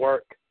a lot of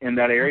work in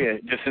that area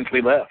just since we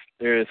left.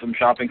 There is some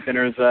shopping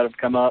centers that have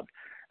come up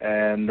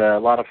and a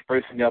lot of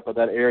sprucing up of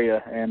that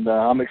area, and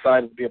I'm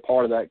excited to be a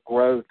part of that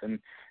growth, and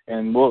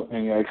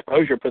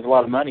Exposure puts a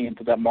lot of money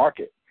into that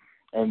market,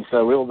 and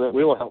so we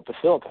will help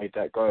facilitate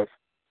that growth.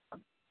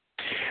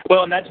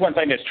 Well, and that's one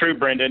thing that's true,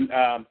 Brendan,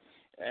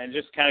 and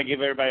just kind of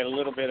give everybody a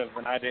little bit of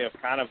an idea of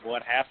kind of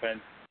what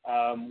happened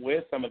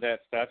with some of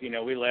that stuff. You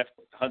know, we left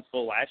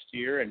Huntsville last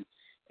year, and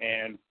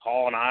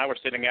Paul and I were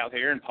sitting out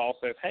here, and Paul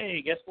says,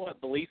 "Hey, guess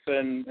what? Belisa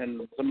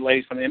and some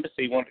ladies from the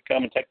embassy wanted to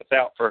come and take us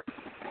out for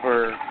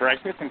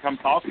breakfast and come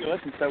talk to us,"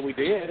 and so we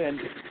did, and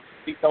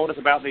he told us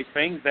about these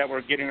things that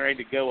were getting ready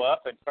to go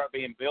up and start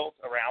being built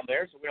around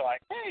there. So we were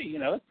like, "Hey, you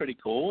know, that's pretty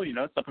cool. You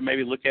know, it's something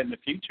maybe look at in the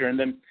future." And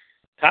then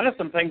kind of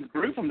some things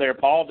grew from there,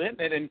 Paul,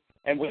 didn't it?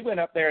 And we went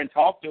up there and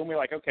talked to them. We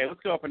were like, "Okay, let's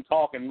go up and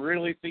talk and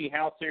really see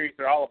how serious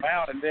they're all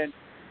about." And then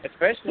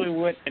especially when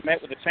we went and met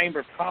with the Chamber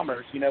of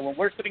Commerce, you know, when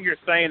we're sitting here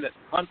saying that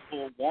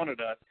Huntsville wanted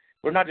us,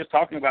 we're not just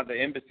talking about the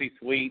Embassy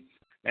Suites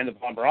and the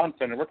Von Braun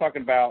Center. We're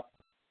talking about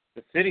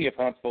the city of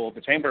Huntsville. The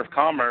Chamber of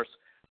Commerce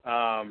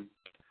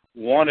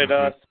wanted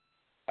us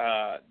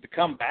to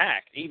come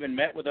back, even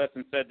met with us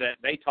and said that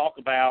they talk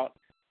about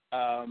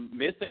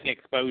missing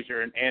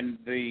Exposure and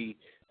the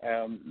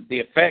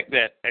effect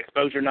that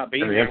Exposure not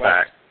being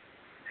there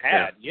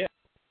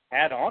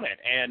had on it.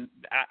 And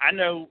I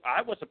know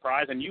I was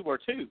surprised, and you were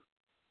too.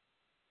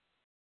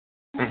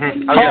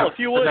 Mm-hmm. Paul, if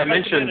you would,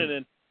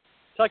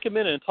 take a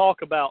minute and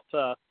talk about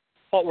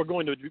what we're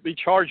going to be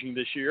charging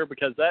this year,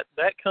 because that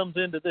comes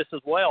into this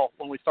as well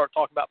when we start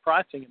talking about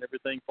pricing and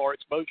everything for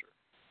exposure.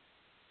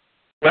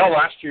 Well,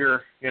 last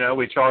year,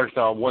 we charged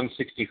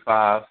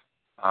 $165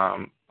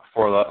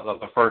 for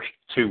the first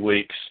 2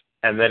 weeks,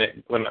 and then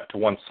it went up to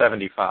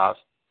 $175.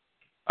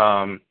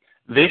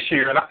 This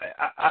year, and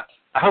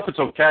I hope it's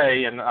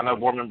okay, and I know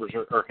board members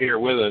are here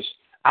with us.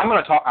 I'm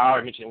going to talk. I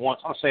already mentioned it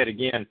once. I'll say it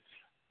again.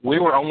 We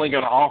were only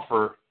going to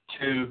offer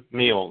 2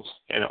 meals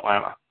in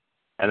Atlanta,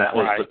 and that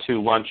was the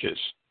 2 lunches,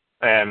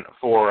 and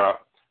for a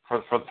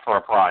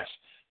price.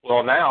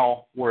 Well,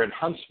 now we're in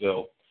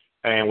Huntsville,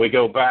 and we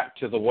go back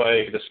to the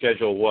way the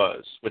schedule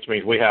was, which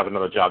means we have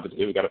another job to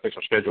do. We've got to fix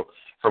our schedule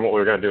from what we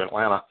were going to do in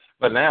Atlanta.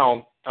 But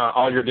now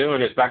all you're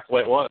doing is back the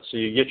way it was. So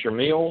you get your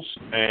meals,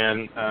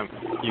 and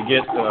you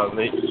get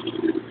the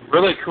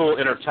really cool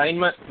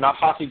entertainment, not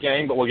hockey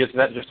game, but we'll get to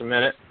that in just a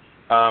minute.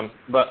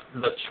 But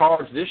the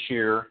charge this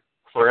year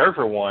for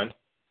everyone,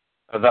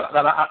 that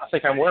I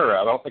think I'm aware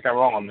of, I don't think I'm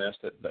wrong on this,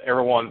 that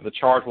everyone, the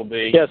charge will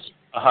be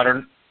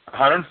 $150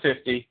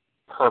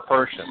 per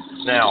person.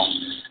 Now,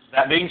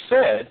 that being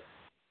said,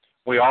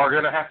 we are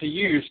going to have to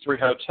use 3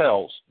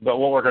 hotels. But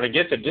what we're going to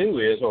get to do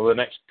is, over the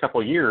next couple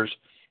of years,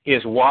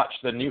 is watch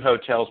the new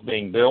hotels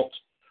being built,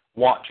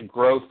 watch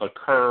growth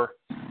occur,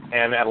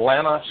 and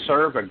Atlanta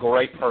served a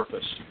great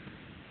purpose.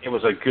 It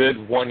was a good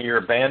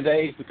 1-year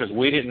Band-Aid because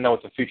we didn't know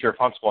what the future of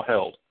Huntsville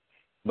held.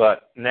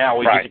 But now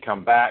we get to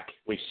come back.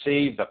 We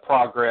see the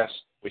progress.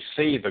 We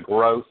see the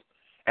growth.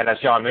 And as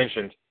John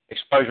mentioned,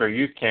 Exposure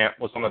Youth Camp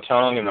was on the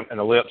tongue and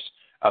the lips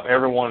of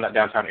everyone in that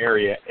downtown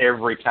area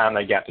every time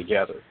they got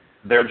together.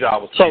 Their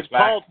job was to get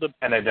back,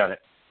 and they've done it.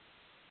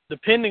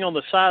 Depending on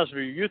the size of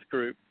your youth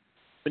group,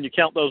 when you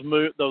count those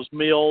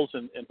meals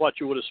and what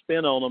you would have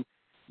spent on them,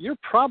 you're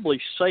probably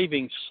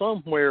saving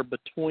somewhere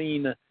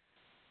between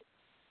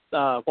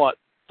 $30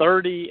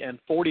 and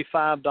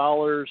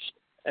 $45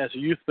 as a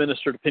youth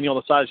minister, depending on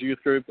the size of the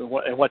youth group and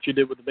what you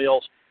did with the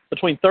meals.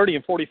 Between $30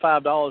 and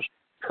 $45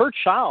 per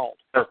child.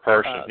 Per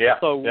person,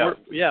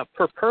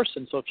 per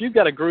person. So if you've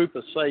got a group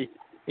of, say,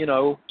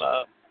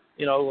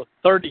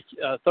 30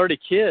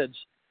 kids,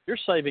 you're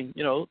saving,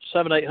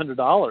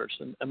 $700-800,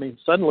 and I mean,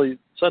 suddenly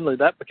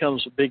that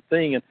becomes a big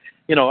thing. And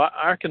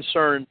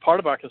part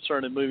of our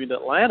concern in moving to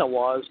Atlanta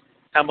was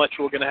how much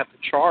we're going to have to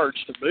charge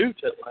to move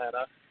to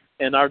Atlanta,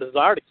 and our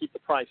desire to keep the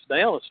price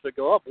down is to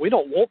go up. We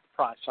don't want the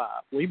price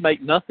high. We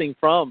make nothing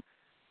from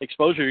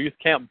Exposure Youth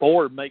Camp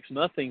board makes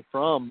nothing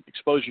from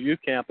Exposure Youth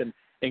Camp, and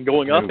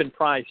going up in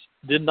price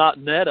did not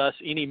net us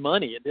any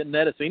money. It didn't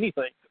net us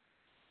anything.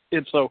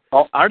 And so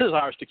our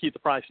desire is to keep the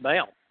price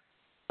down.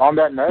 On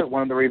that note,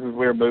 one of the reasons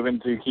we were moving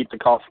to keep the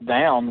costs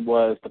down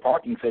was the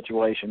parking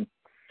situation.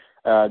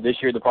 This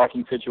year, the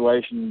parking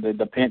situation,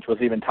 the pinch was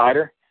even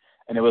tighter,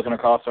 and it was going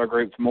to cost our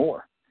groups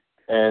more.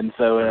 And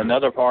so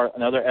another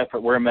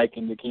effort we're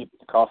making to keep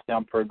the cost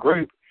down per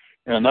group,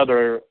 and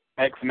another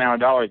X amount of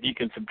dollars you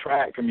can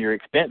subtract from your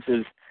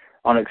expenses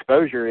on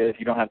exposure if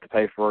you don't have to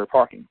pay for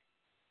parking.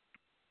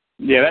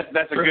 Yeah,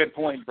 that's a good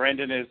point,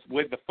 Brendan, is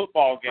with the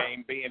football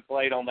game being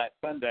played on that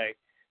Sunday,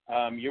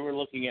 you were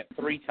looking at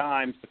 3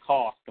 times the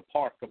cost to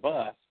park a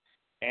bus.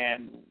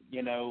 And,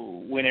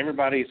 when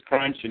everybody's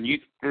crunched and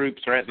youth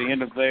groups are at the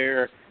end of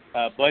their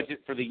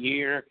budget for the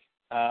year,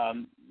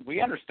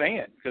 we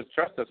understand because,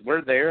 trust us,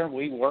 we're there,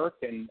 we work,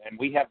 and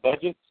we have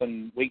budgets,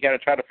 and we got to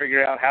try to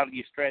figure out how do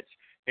you stretch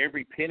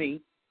every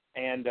penny.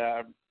 And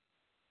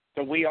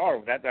so we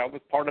are. That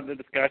was part of the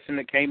discussion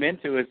that came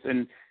into us.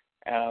 And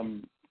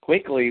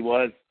quickly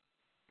was,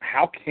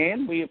 how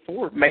can we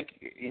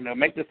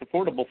make this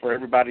affordable for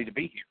everybody to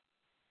be here?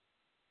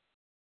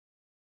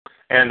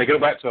 And to go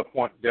back to a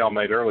point Dale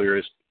made earlier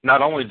is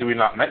not only do we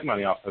not make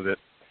money off of it,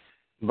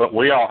 but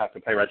we all have to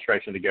pay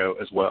registration to go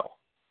as well.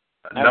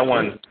 Absolutely. No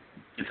one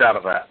gets out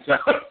of that.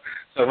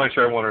 So make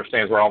sure everyone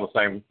understands we're all on the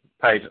same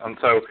page. And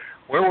so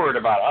we're worried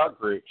about our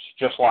groups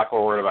just like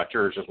we're worried about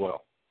yours as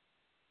well.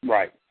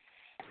 Right.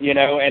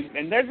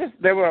 And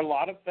there were a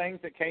lot of things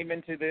that came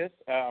into this.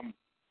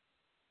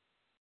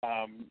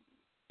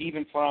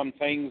 Even from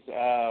things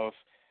of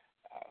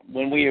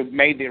when we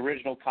made the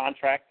original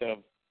contract of,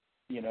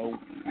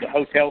 the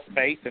hotel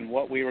space and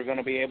what we were going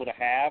to be able to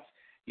have,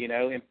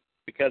 and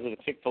because of the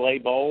Chick-fil-A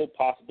Bowl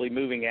possibly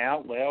moving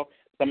out, well,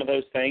 some of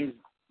those things,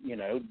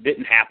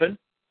 didn't happen.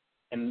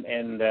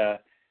 And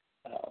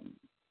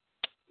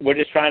we're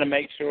just trying to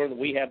make sure that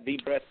we have the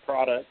best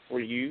product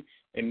for you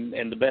and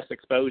the best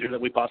exposure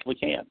that we possibly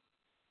can.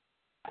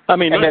 I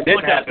mean, look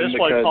at it this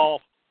way,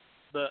 Paul.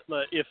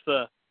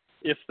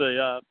 If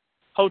the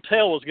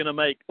hotel was going to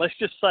make, let's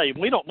just say,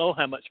 we don't know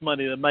how much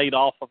money they made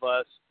off of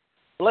us.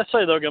 But let's say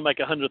they're going to make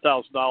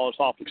 $100,000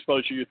 off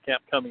Exposure Youth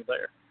Camp coming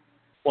there.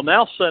 Well,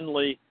 now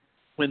suddenly,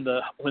 when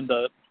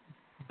the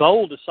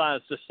bowl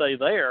decides to stay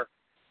there,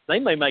 they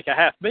may make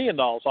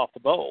 $500,000 off the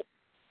bowl.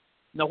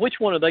 Now, which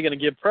one are they going to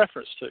give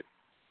preference to?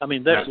 I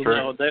mean, they're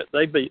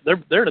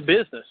in a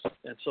business,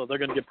 and so they're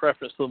going to give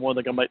preference to the one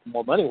they're going to make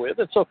more money with.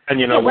 And so,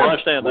 we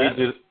understand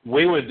that.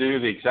 We would do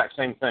the exact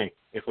same thing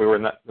if we were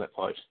in that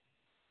place.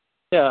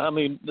 Yeah, I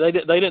mean, they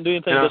didn't do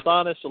anything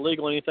dishonest,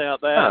 illegal, anything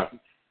like that. No.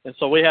 And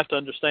so we have to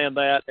understand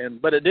that.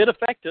 But it did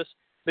affect us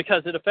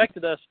because it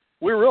affected us.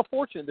 We were real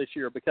fortunate this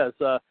year because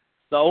the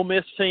Ole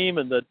Miss team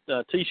and the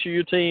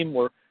TCU team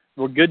were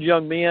good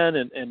young men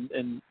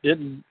and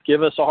didn't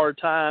give us a hard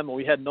time.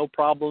 We had no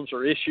problems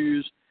or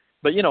issues.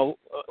 But,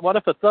 what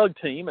if a thug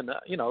team and,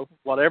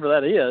 whatever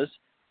that is.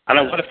 I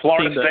know, what if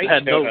Florida State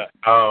had showed up?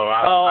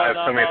 I have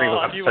so many things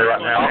I have to say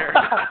right now.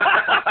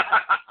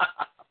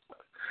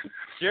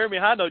 Jeremy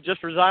Hino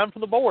just resigned from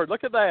the board.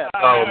 Look at that.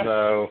 Oh,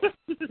 no.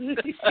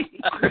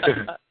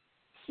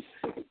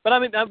 But, I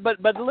mean,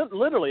 but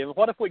literally,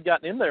 what if we'd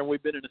gotten in there and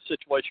we'd been in a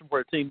situation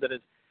where a team that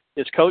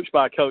is coached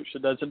by a coach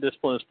that doesn't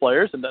discipline his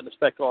players and doesn't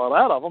expect a lot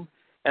out of them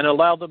and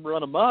allowed them to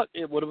run amok,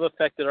 it would have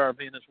affected our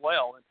event as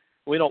well. And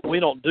we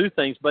don't do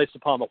things based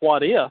upon the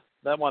what if.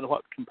 That wasn't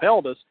what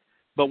compelled us,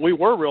 but we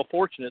were real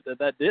fortunate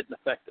that didn't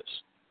affect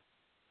us.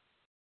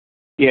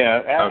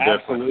 Yeah,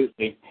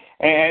 absolutely.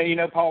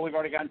 And Paul, we've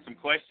already gotten some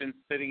questions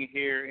sitting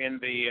here in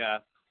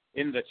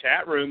the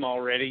chat room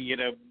already.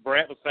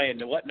 Brett was saying,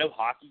 "What? No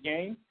hockey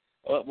game?"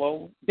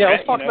 Well, yeah. Brett,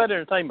 Let's talk about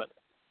entertainment.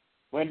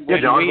 When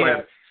John, we go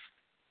ahead.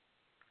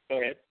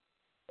 Go ahead.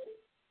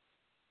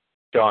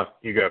 John,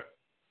 you go.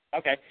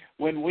 Okay.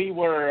 When we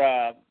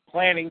were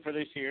planning for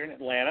this year in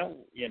Atlanta,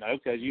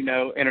 because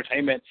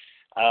entertainment,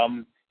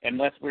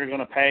 unless we're going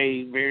to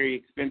pay very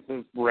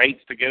expensive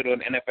rates to go to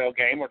an NFL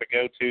game or to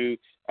go to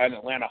an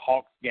Atlanta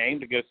Hawks game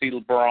to go see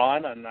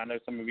LeBron, and I know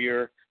some of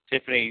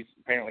Tiffany's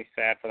apparently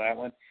sad for that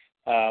one.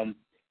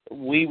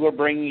 We were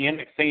bringing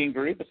in a singing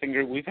group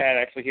we've had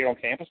actually here on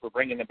campus. We're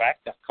bringing them back.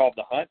 That's called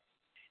The Hunt.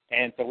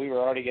 And so we were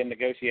already in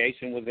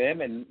negotiation with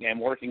them and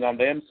working on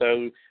them.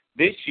 So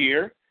this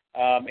year,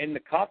 in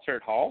the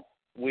concert hall,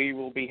 we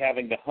will be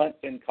having the Hunts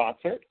in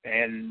concert.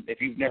 And if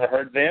you've never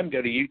heard them,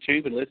 go to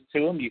YouTube and listen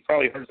to them. You've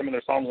probably heard some of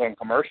their songs on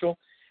commercial.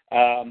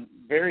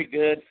 Very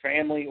good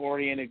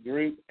family-oriented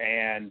group,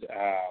 and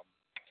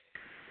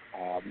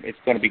it's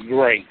going to be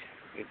great.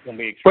 It's going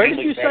to be extremely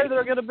Where did you say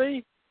they're going to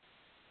be?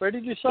 Where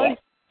did you say?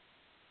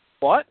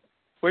 What?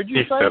 Where did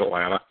you say? He said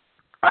Atlanta.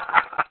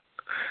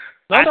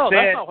 No,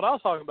 that's not what I was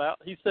talking about.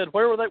 He said,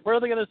 where are they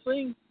going to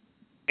sing?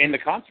 In the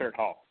concert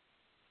hall.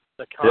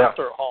 The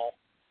concert hall.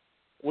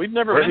 We've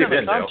never been in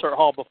the concert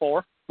hall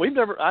before. We've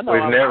never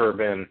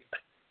been.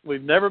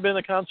 We've never been in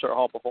the concert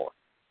hall before.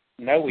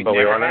 No, we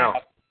are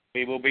now.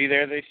 We will be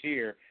there this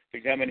year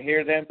to come and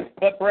hear them.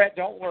 But Brett,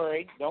 don't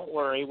worry.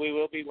 We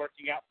will be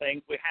working out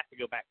things. We have to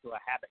go back to a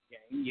habit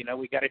game.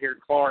 We got to hear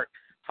Clark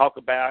talk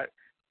about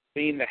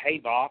seeing the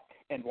Haydock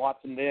and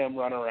watching them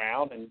run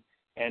around,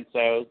 and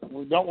so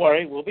don't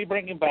worry. We'll be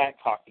bringing back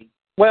hockey.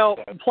 Well,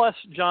 plus,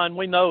 John,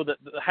 we know that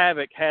the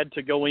Havoc had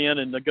to go in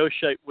and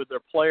negotiate with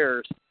their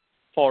players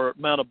for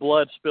amount of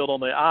blood spilled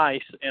on the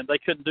ice, and they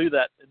couldn't do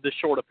that in this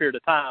short a period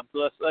of time.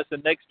 So that's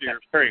in next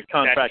year's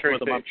contract with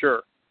them, I'm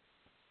sure.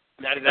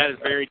 That is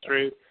very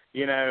true.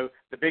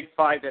 The big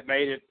fight that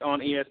made it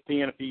on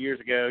ESPN a few years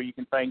ago, you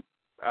can thank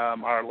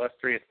our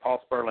illustrious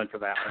Paul Sperlin for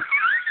that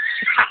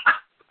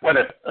one.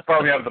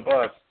 Throw me out of the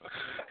bus.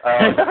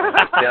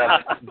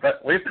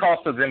 But we've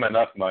costed them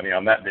enough money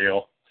on that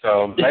deal,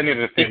 so they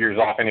needed to figure it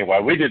off anyway.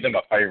 We did them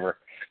a favor.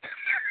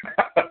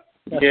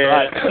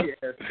 Yes,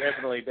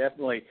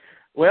 definitely.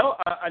 Well,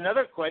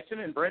 another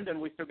question, and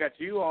Brendan, we still got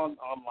you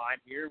online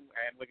here,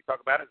 and we can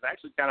talk about it. It's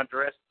actually kind of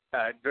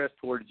addressed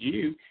towards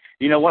you.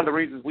 One of the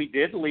reasons we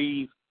did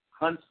leave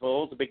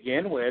Huntsville to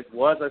begin with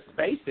was a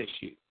space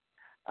issue.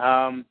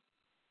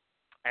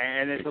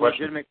 And it's a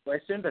legitimate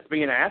question that's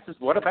being asked is,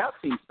 what about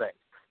team space?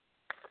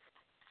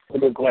 A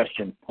good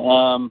question.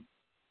 That's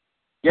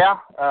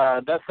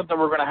something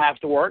we're going to have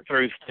to work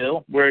through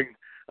still. We're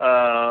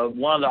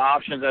one of the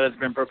options that has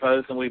been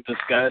proposed and we've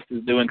discussed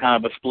is doing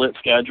kind of a split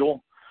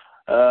schedule.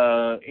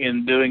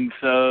 In doing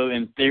so,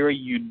 in theory,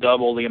 you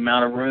double the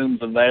amount of rooms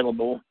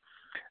available,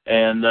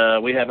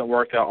 and we haven't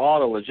worked out all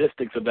the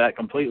logistics of that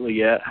completely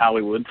yet, how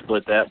we would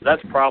split that. But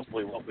that's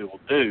probably what we will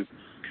do.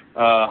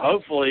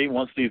 Hopefully,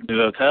 once these new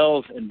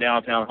hotels in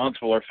downtown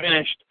Huntsville are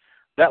finished,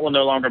 that will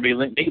no longer be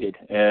needed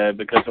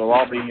because they'll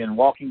all be in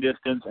walking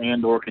distance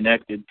and or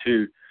connected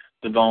to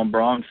the Von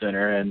Braun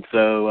Center. And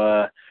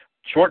so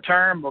short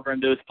term, we're going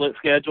to do a split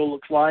schedule,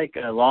 looks like.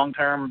 Long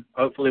term,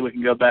 hopefully we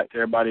can go back to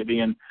everybody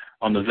being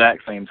on the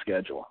exact same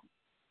schedule.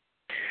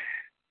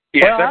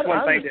 Yeah, that's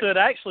one thing. Understood.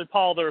 Actually,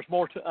 Paul, there's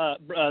more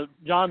to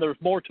John. There's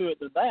more to it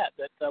than that.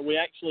 That we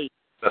actually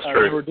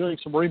we were doing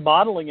some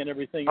remodeling and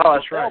everything. Oh,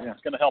 that's right.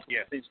 It's going to help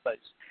with team space.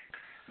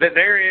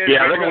 There is.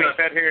 Yeah, remember we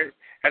said here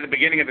at the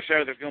beginning of the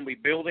show, there's going to be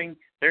building.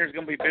 There's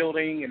going to be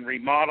building and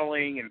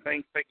remodeling and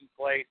things taking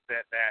place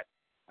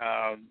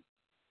that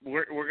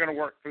we're going to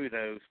work through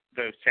those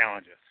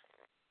challenges.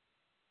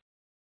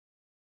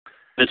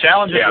 The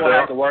challenges we'll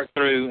have to work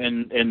through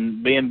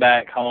in being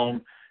back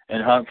home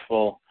in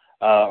Huntsville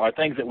are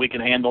things that we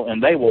can handle,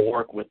 and they will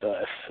work with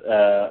us,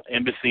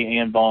 Embassy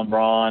and Von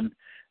Braun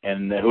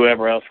and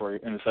whoever else we're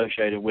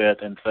associated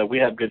with. And so we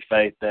have good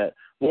faith that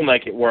we'll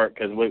make it work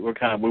because we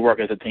work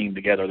as a team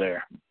together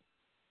there.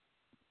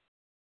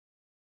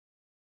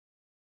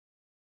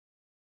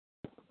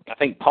 I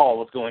think Paul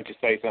was going to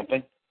say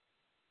something.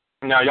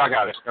 No, y'all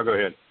got it. Y'all go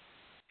ahead.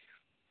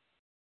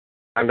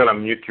 I'm going to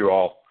mute you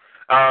all.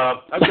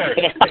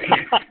 Okay.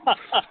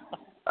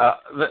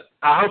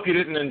 I hope you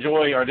didn't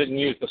enjoy or didn't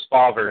use the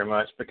spa very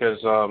much because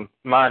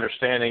my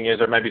understanding is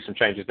there may be some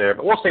changes there,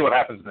 but we'll see what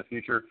happens in the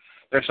future.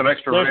 There's some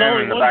extra room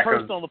only in the one back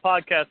person on the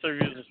podcast that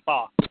uses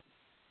spa.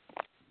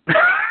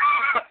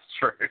 That's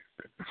true.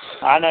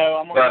 I know.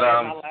 I'm going to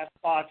get my last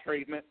spa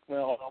treatment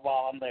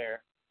while I'm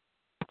there.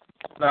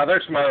 Now,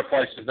 there's some other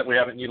places that we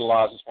haven't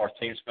utilized as far as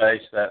team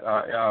space that,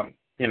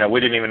 we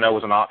didn't even know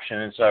was an option.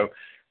 And so,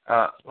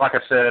 like I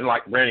said, and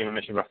like Brandon even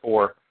mentioned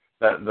before,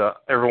 that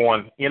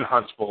everyone in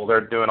Huntsville,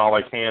 they're doing all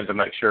they can to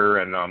make sure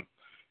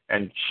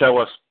and show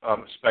us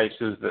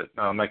spaces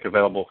that make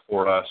available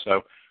for us.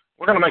 So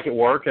we're going to make it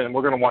work, and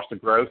we're going to watch the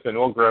growth, and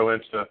we'll grow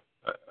into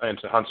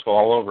Huntsville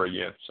all over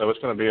again. So it's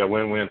going to be a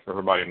win-win for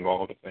everybody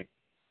involved, I think.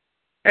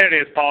 And it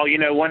is, Paul.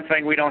 One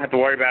thing we don't have to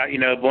worry about,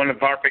 one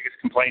of our biggest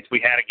complaints we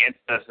had against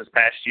us this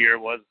past year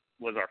was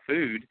our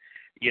food,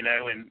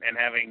 and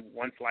having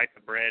one slice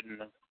of bread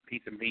and a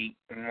piece of meat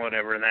and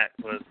whatever, and that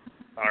was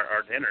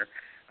our dinner.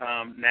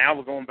 Now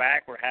we're going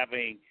back. We're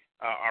having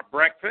our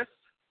breakfast.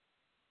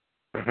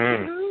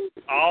 Mm-hmm.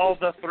 All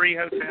the 3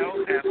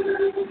 hotels have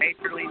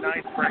majorly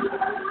nice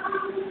breakfast.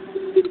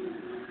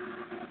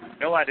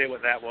 No idea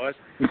what that was.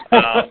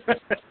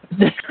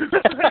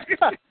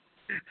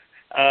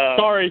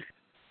 Sorry.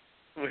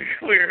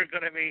 We're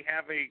going to be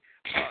having,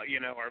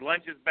 our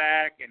lunches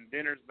back and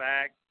dinners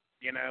back,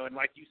 and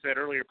like you said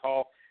earlier,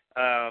 Paul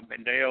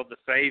and Dale, the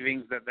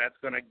savings that's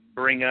going to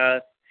bring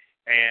us,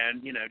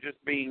 and, just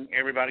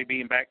everybody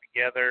being back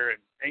together,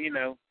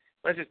 and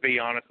let's just be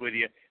honest with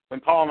you. When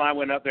Paul and I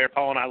went up there,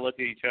 Paul and I looked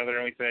at each other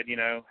and we said,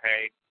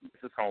 hey,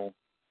 this is home.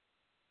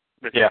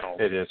 This is home.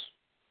 It is.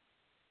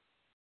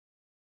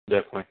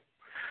 Definitely.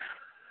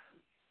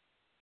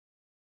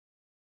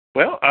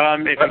 Well,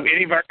 if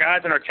any of our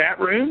guys in our chat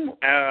room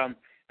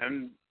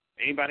and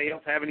anybody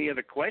else have any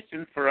other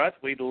questions for us,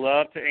 we'd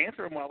love to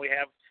answer them while we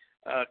have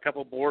a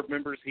couple board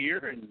members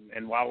here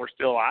and while we're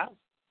still live.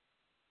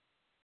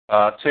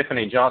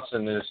 Tiffany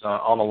Johnson is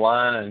on the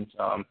line, and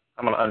I'm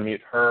going to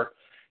unmute her.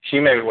 She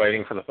may be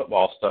waiting for the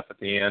football stuff at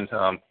the end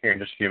here in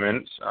just a few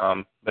minutes.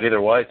 But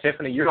either way,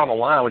 Tiffany, you're on the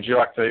line. Would you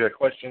like to do a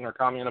question or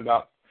comment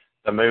about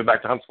the move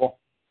back to Huntsville?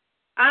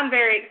 I'm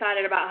very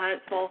excited about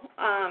Huntsville.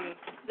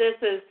 This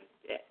is,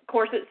 of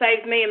course, it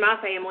saves me and my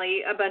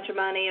family a bunch of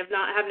money of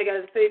not having to go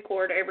to the food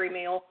court every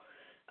meal,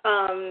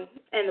 and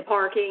the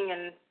parking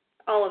and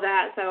all of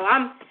that. So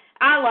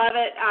I love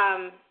it.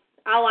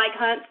 I like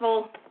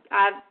Huntsville.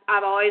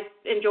 I've always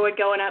enjoyed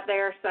going up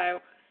there. So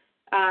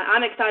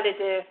I'm excited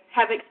to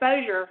have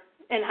exposure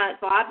in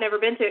Huntsville. I've never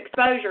been to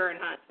exposure in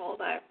Huntsville,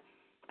 though.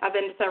 I've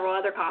been to several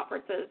other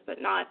conferences, but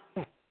not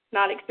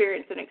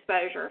experiencing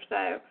exposure.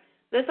 So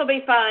this will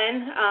be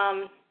fun.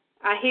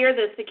 I hear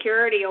the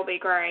security will be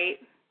great.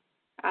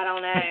 I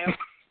don't know.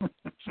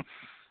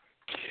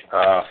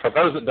 For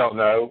those that don't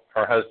know,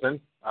 her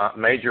husband,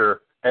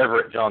 Major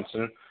Everett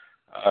Johnson,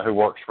 who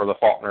works for the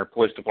Faulkner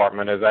Police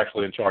Department, is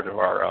actually in charge of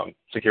our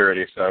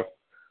security. So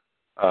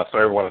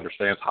everyone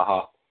understands.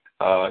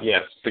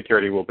 Yes,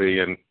 security will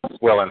be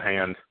well in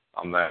hand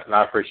on that, and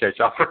I appreciate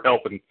y'all for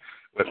helping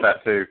with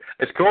that too.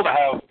 It's cool to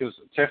have, because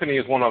Tiffany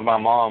is one of my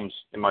moms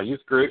in my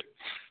youth group.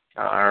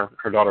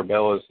 Her daughter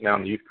Bella is now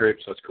in the youth group,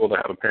 so it's cool to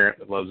have a parent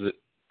that loves it.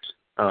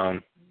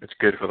 It's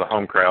good for the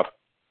home crowd.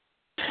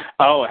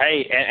 Oh,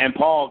 hey, and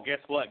Paul, guess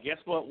what? Guess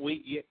what we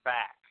get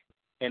back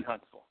in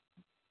Huntsville?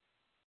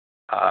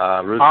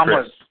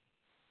 Omelets.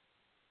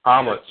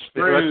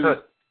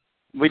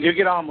 We do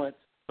get omelets,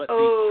 but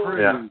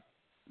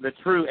the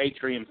true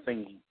atrium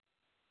singing.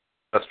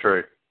 That's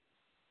true.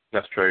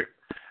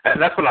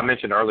 And that's what I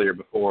mentioned earlier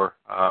before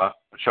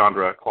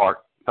Chandra Clark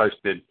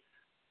posted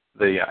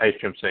the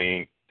atrium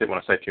singing. Didn't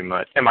want to say too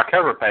much. And my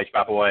cover page,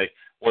 by the way,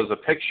 was a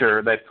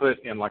picture they put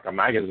in like a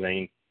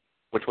magazine,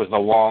 which was the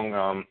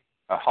long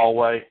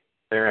hallway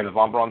there in the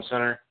Von Braun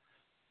Center.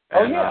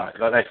 And,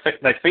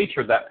 they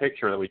featured that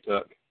picture that we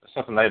took.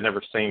 Something they had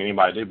never seen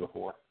anybody do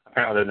before.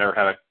 Apparently, they've never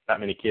had that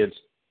many kids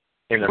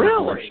in there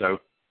before. So,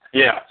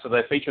 so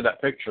they featured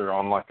that picture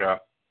on like a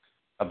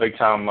big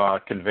time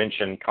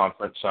convention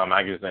conference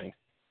magazine.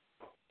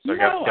 So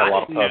got a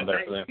lot of pub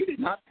there for them. You did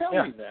not tell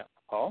me that,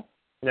 Paul.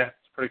 Yeah,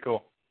 it's pretty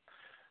cool.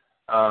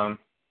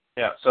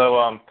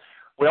 So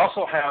we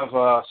also have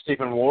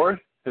Stephen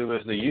Ward, who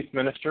is the youth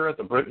minister at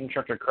the Bruton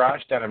Church of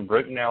Christ down in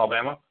Bruton,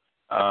 Alabama.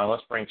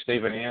 Let's bring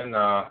Stephen in.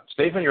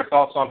 Stephen, your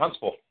thoughts on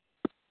Huntsville?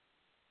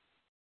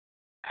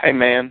 Hey,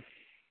 man.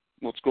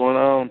 What's going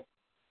on?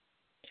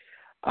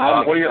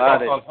 What are your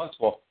thoughts on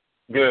Huntsville?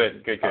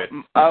 Good.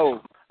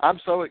 I'm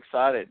so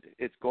excited.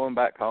 It's going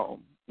back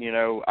home.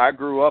 I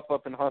grew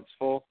up in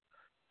Huntsville.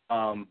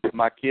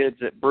 My kids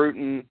at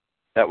Bruton,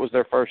 that was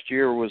their first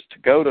year, was to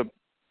go to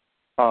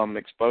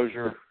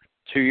exposure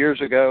 2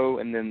 years ago,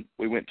 and then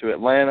we went to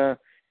Atlanta,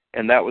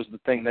 and that was the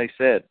thing they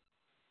said.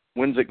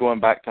 When's it going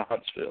back to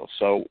Huntsville?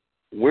 So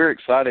we're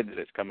excited that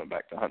it's coming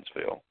back to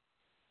Huntsville.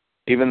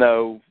 even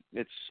though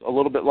it's a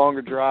little bit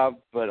longer drive,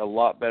 but a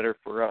lot better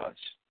for us.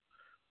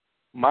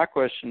 My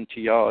question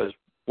to y'all is,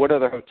 what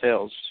other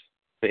hotels?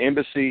 The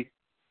Embassy,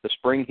 the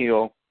Spring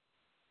Hill,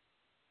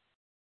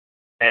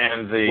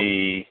 and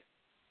the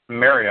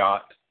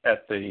Marriott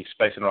at the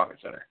Space and Rocket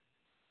Center.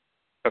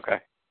 Okay.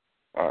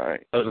 All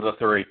right. Those are the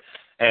three.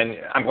 And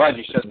I'm glad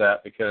you said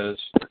that because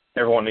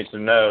everyone needs to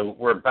know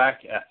we're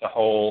back at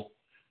the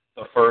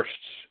first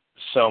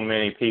so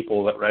many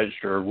people that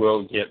register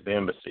will get the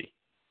Embassy.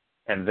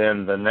 And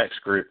then the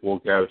next group will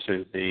go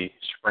to the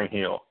Spring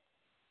Hill.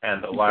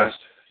 And the last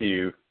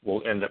few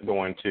will end up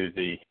going to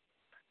the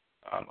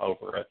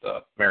over at the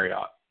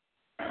Marriott,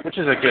 which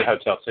is a good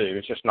hotel too.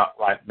 It's just not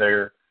right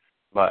there.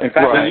 But in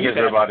fact, it gives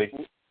everybody.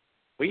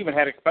 We even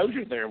had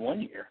exposure there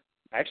 1 year.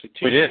 Actually,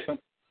 2 we years. Did.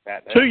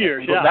 2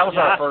 years, yeah. That was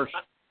our first.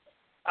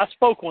 I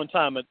spoke one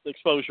time at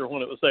Exposure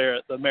when it was there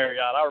at the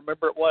Marriott. I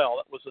remember it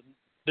well. It was a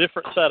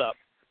different setup.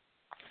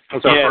 It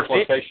was our first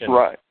location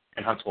right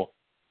in Huntsville.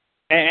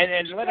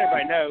 And to let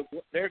everybody know,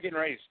 they're getting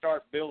ready to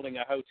start building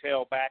a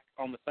hotel back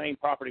on the same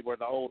property where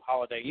the old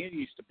Holiday Inn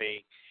used to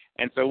be.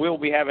 And so we'll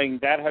be having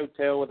that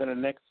hotel within the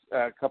next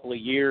couple of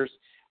years.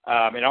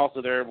 And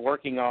also they're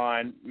working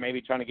on maybe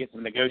trying to get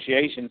some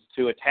negotiations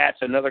to attach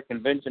another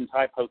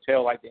convention-type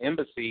hotel like the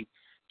Embassy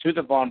to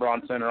the Von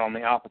Braun Center on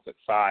the opposite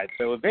side.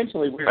 So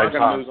eventually we are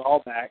going to move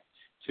all back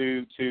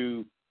to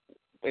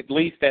at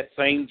least that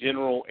same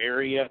general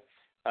area.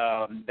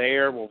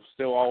 There we'll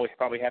still always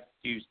probably have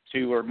to use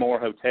 2 or more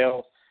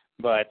hotels,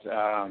 but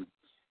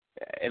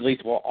at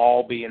least we'll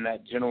all be in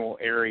that general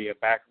area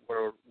back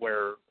where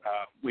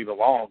we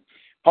belong.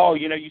 Paul,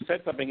 you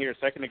said something here a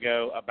second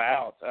ago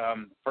about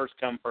first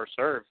come, first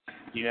serve.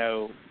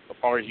 As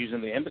far as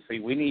using the Embassy,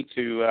 we need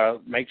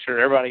to make sure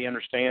everybody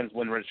understands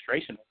when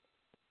registration opens.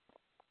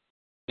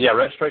 Yeah,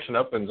 registration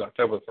opens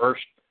October 1st,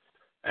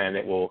 and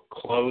it will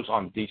close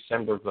on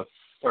December the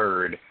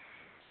 3rd.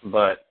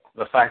 But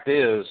the fact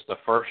is, the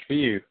first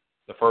few,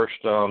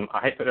 I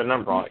hate to put a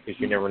number on it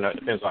because you never know. It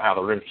depends on how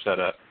the room's set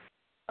up.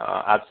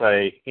 I'd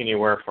say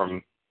anywhere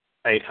from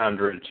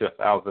 800 to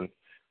 1,000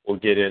 will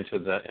get into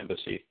the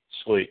Embassy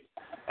suite,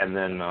 and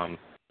then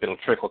it'll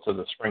trickle to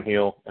the Spring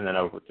Hill and then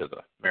over to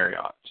the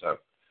Marriott. So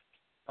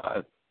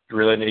you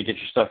really need to get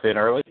your stuff in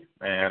early,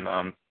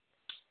 and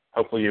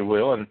hopefully you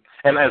will. And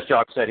as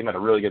Jock said, he made a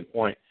really good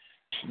point.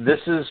 This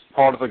is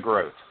part of the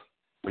growth.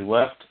 We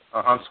left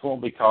Huntsville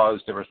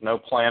because there was no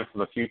plan for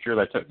the future.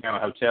 They took down a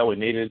hotel we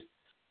needed.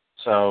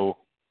 So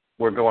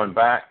we're going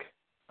back.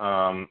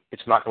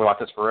 It's not going to be like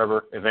this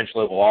forever.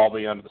 Eventually we'll all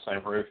be under the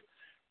same roof.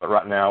 But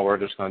right now we're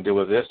just going to deal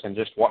with this and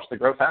just watch the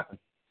growth happen.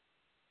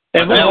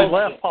 And when we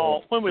left,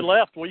 Paul,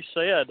 we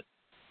said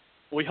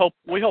we hope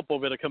we'll be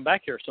able to come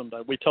back here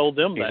someday. We told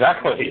them that.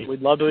 Exactly.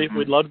 We'd love to be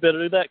able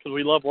to do that because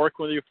we love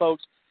working with you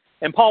folks.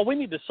 And Paul, we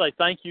need to say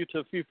thank you to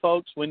a few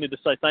folks. We need to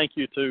say thank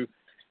you to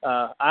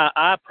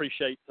I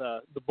appreciate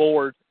the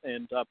board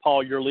and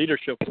Paul, your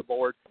leadership of the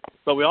board.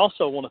 But we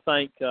also want to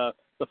thank the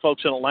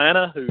folks in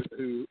Atlanta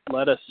who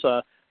let us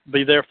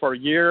be there for a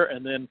year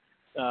and then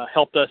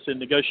helped us in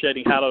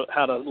negotiating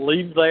how to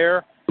leave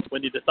there. We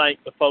need to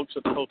thank the folks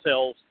at the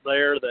hotels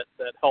there that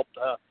helped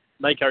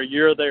make our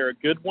year there a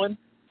good one.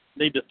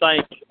 Need to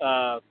thank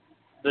the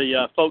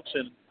folks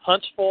in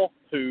Huntsville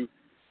who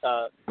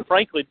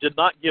frankly did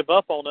not give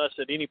up on us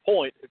at any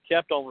point, who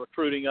kept on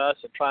recruiting us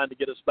and trying to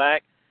get us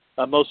back.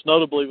 Most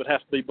notably would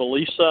have to be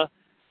Belisa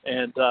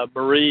and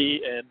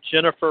Marie and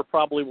Jennifer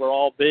probably were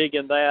all big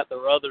in that. There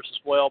were others as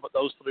well, but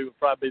those three would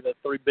probably be the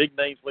three big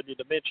names we need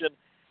to mention.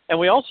 And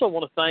we also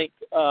want to thank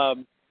we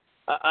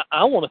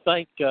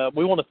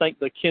want to thank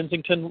the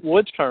Kensington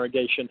Woods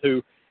congregation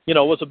who,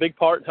 was a big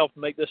part in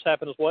helping make this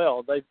happen as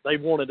well. They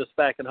wanted us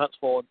back in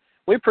Huntsville, and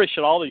we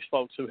appreciate all these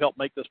folks who helped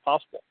make this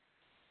possible.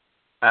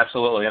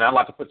 Absolutely, and I'd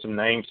like to put some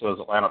names to those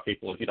Atlanta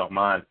people, if you don't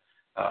mind.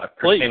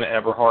 Please. Christina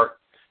Everhart,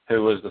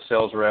 who was the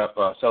sales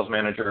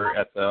manager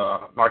at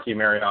the Marquis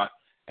Marriott,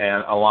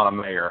 and Alana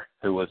Mayer,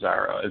 who was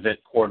our event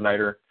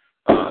coordinator.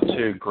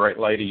 Two great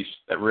ladies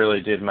that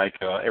really did make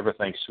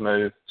everything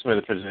smooth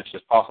as transition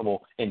as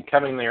possible in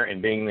coming there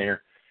and being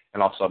there,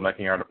 and also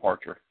making our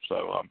departure.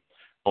 So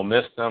we'll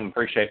miss them,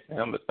 appreciate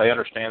them, but they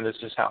understand this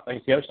is how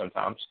things go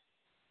sometimes.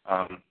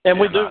 And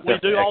we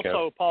do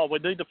also, Paul, we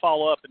need to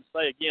follow up and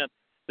say again,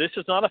 this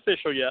is not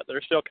official yet.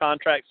 There's still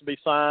contracts to be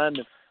signed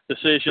and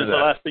decisions that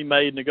have to be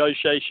made,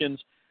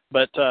 negotiations.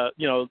 But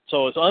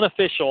so it's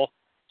unofficial.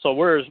 So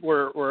we're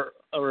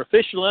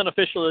officially,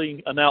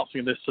 unofficially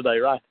announcing this today,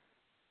 right?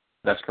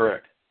 That's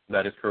correct.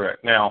 That is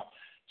correct. Now,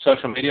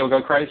 social media will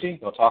go crazy.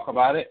 They'll talk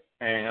about it.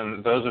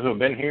 And those who have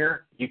been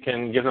here, you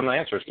can give them the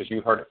answers because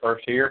you heard it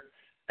first here.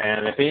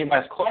 And if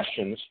anybody has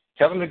questions,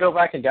 tell them to go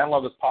back and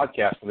download this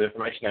podcast for the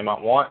information they might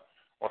want,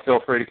 or feel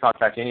free to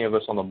contact any of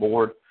us on the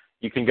board.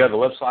 You can go to the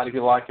website if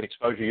you like at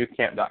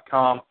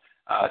exposureyouthcamp.com.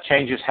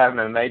 Changes haven't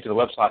been made to the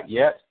website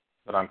yet,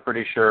 but I'm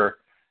pretty sure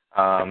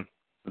that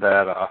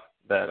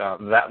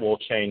will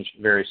change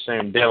very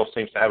soon. Dale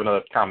seems to have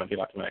another comment he'd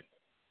like to make.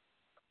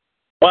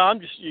 Well,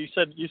 you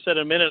said in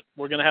a minute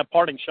we're going to have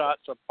parting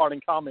shots or parting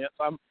comments.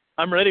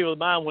 I'm ready with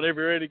mine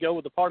whenever you're ready to go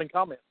with the parting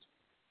comments.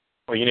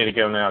 Well, you need to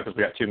go now because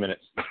we got 2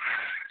 minutes.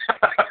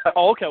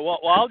 Oh, okay. Well,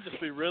 I'll just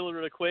be really,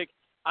 really quick.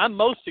 I'm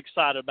most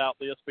excited about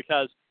this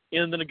because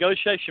in the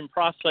negotiation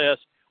process,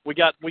 we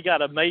got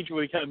a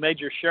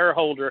major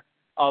shareholder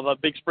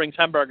of Big Springs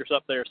Hamburgers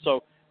up there.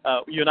 So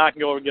you and I can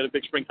go over and get a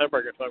Big Springs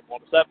hamburger if we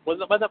want.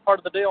 Was that part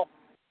of the deal?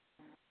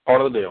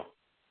 Part of the deal.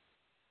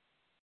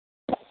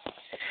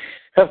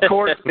 Of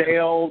course,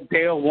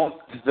 Dale wants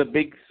the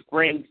Big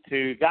Springs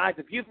 2. Guys,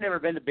 if you've never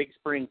been to Big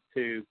Springs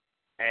 2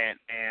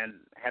 and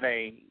had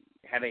a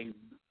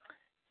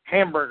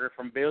hamburger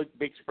from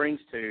Big Springs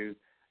 2,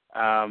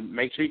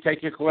 make sure you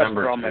take your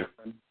cholesterol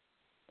medicine.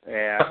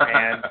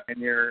 Yeah,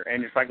 and your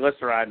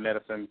triglyceride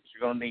medicine.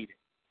 You're gonna need it.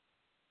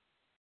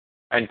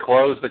 And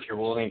clothes that you're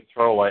willing to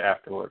throw away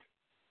afterward.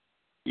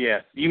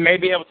 Yes, you may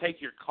be able to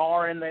take your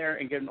car in there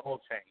and get an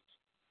oil change.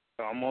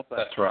 So I'm gonna say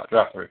that's right.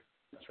 Drive through.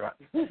 That's right.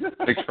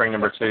 Big Spring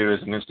number 2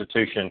 is an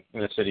institution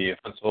in the city of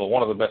Huntsville.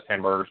 One of the best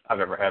hamburgers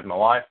I've ever had in my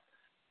life,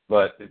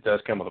 but it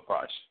does come with a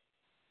price.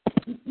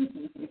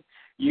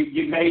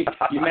 You may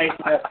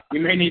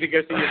need to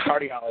go see your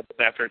cardiologist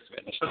after it's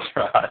finished. That's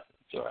right.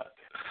 That's right.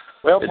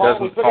 Well, Paul,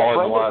 we still got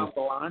Brendan on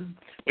the line.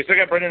 We still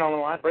got Brendan on the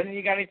line. Brendan,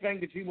 you got anything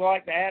that you'd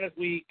like to add as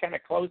we kind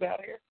of close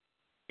out here?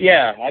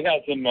 Yeah, I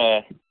got some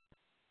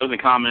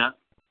comments.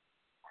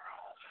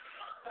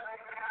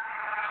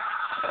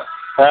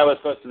 That was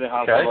supposed to be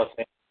Solo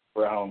saying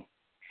we're home.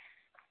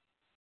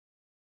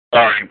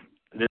 Sorry,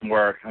 it didn't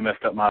work. I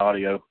messed up my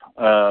audio.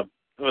 It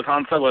was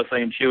Han Solo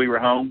saying, Chewie, we're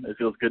home. It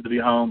feels good to be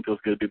home. It feels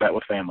good to be back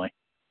with family.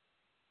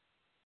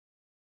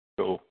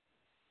 Cool.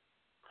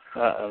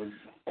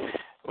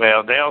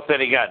 Well, Dale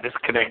said he got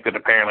disconnected,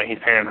 apparently. He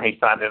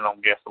signed in on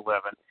guest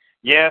 11.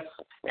 Yes,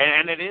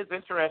 and it is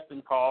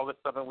interesting, Paul.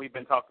 That's something we've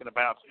been talking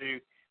about,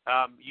 too.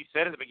 You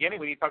said at the beginning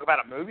when you talk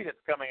about a movie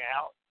that's coming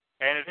out,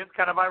 and it is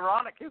kind of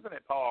ironic, isn't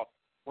it, Paul?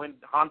 When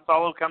Han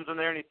Solo comes in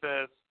there and he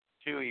says,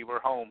 Chewie, we're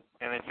home.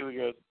 And then Chewie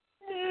goes,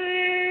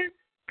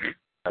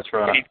 That's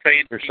right.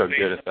 You're so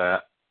good at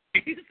that.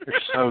 You're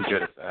so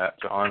good at that,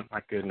 John.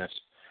 My goodness.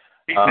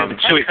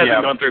 Chewie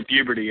hasn't gone through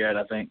puberty yet,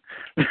 I think.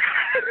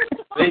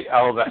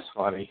 Oh, that's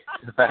funny.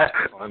 That's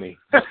funny.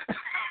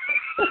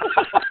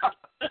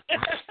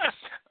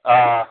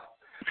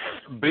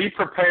 Be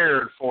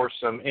prepared for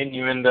some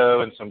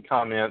innuendo and some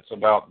comments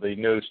about the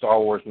new Star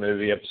Wars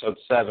movie, Episode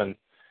 7,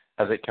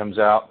 as it comes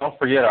out. Don't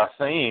forget, our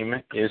theme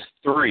is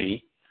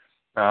 3,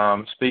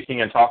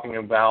 speaking and talking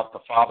about the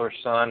Father,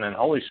 Son, and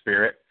Holy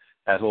Spirit,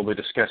 as we'll be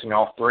discussing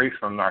all 3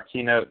 from our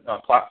keynote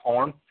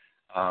platform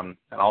and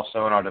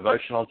also in our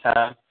devotional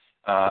time.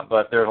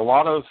 But there's a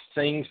lot of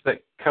things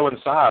that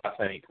coincide, I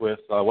think, with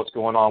what's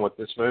going on with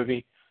this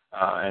movie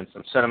and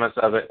some sentiments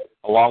of it,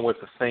 along with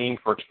the theme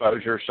for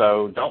exposure.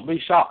 So don't be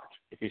shocked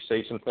if you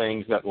see some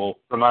things that will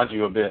remind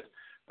you a bit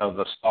of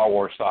the Star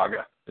Wars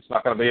saga. It's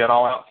not going to be an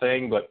all-out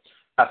thing, but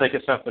I think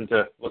it's something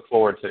to look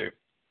forward to.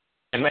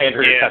 And,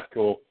 Andrew, that's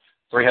cool.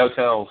 3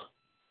 hotels.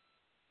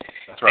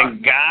 That's right.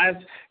 And guys,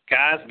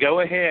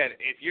 go ahead.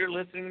 If you're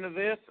listening to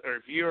this or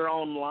if you're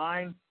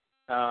online,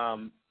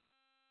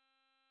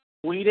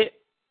 tweet it,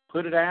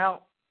 put it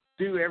out,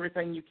 do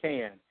everything you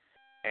can.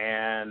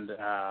 And,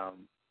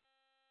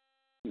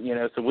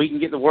 so we can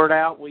get the word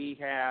out. We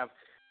have,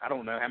 I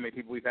don't know how many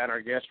people we've had in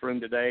our guest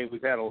room today.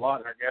 We've had a lot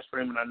in our guest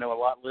room, and I know a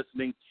lot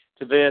listening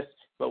to this,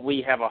 but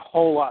we have a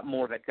whole lot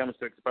more that comes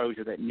to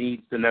exposure that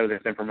needs to know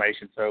this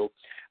information. So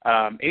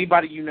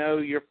anybody you know,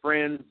 your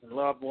friends,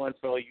 loved ones,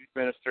 fellow youth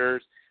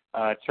ministers,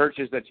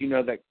 churches that you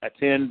know that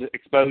attend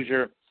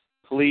exposure,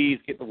 please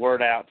get the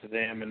word out to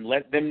them and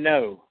let them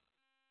know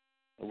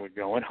that we're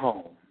going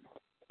home.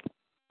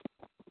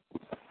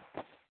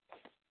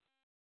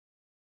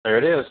 There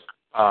it is.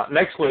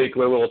 Next week,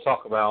 we will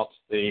talk about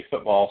the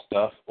football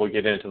stuff. We'll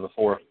get into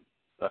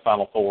the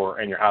Final Four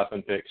and your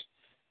Heisman picks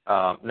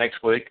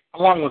next week,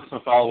 along with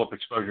some follow-up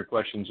exposure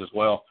questions as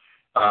well.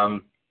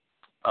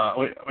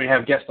 We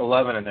have guest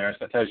 11 in there,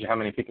 so that tells you how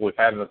many people we've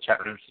had in the chat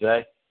room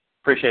today.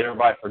 Appreciate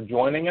everybody for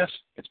joining us.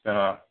 It's been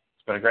a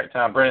great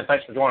time. Brendan,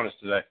 thanks for joining us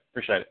today.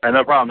 Appreciate it. Hey,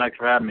 no problem. Thanks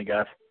for having me,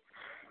 guys.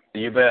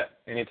 You bet.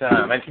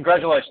 Anytime. And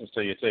congratulations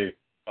to you, too,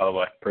 by the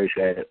way.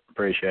 Appreciate it.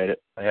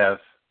 I have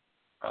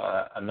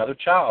another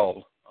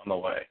child on the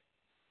way.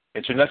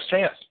 It's your next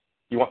chance.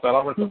 You want that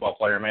Auburn football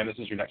player, man. This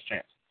is your next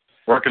chance.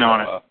 Working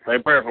on it. Say a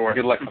prayer for it.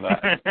 Good luck for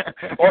that.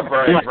 Or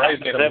Braves.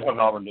 Braves get them when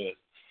Auburn did.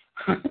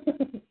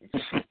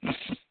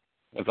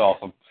 That's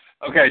awesome.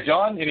 Okay,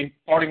 John, any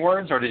parting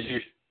words, or did you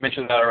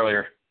mention that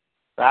earlier?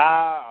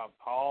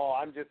 Paul,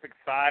 I'm just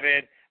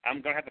excited.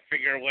 I'm going to have to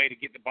figure a way to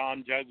get the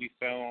Bon Jovi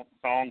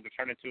song to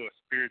turn into a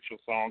spiritual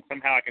song.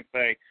 Somehow I can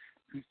say,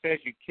 who says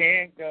you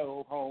can't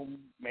go home?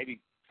 Maybe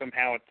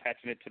somehow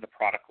attaching it to the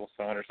prodigal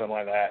son or something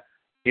like that.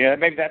 Yeah,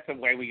 maybe that's the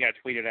way we got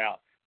to tweet it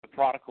out. The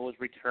prodigal is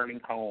returning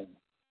home.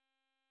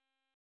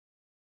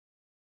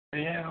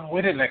 Yeah,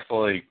 we didn't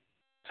actually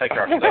take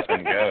our stuff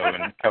and go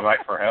and come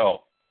back for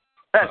help.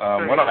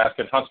 We're not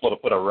asking Huntsville to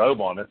put a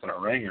robe on us and a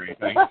ring or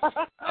anything.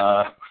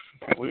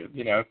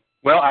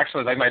 Well,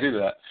 actually, they may do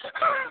that.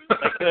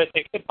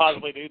 They could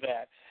possibly do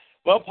that.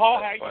 Well, Paul,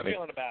 That's how are you funny.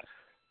 feeling about it?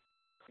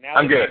 Now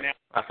I'm that good. we announced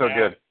I feel it,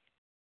 good.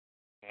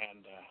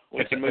 And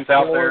we can move it's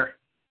out forward.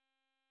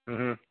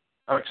 there.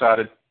 I'm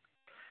excited.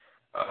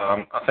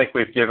 I think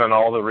we've given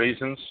all the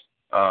reasons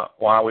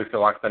why we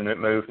feel like the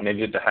move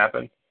needed to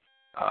happen.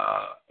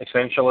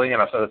 Essentially,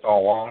 and I've said this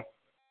all along,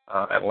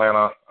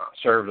 Atlanta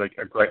served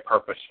a great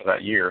purpose for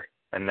that year.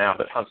 And now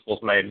that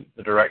Huntsville's made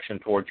the direction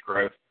towards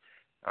growth,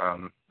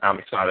 I'm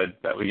excited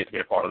that we get to be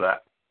a part of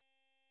that.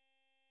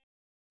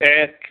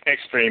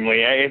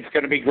 Extremely. It's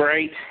going to be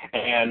great.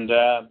 And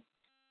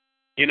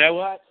you know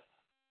what?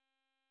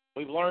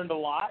 We've learned a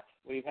lot.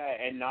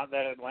 And not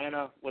that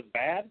Atlanta was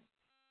bad,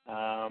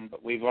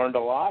 but we've learned a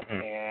lot.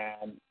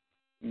 And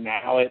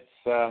now it's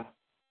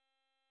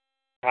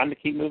time to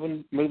keep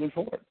moving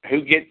forward.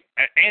 Who gets?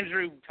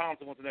 Andrew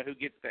Thompson wants to know who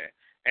gets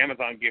the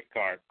Amazon gift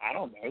card. I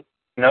don't know.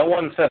 No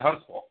one said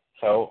Huntsville,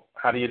 so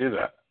how do you do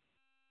that?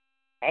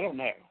 I don't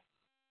know.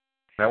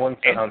 No one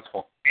said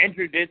Huntsville.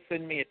 Andrew did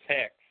send me a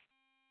text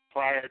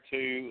prior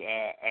to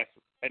us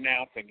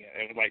announcing it.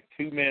 It was like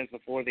 2 minutes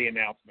before the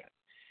announcement,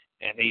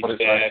 and he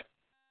said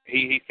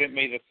he sent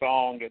me the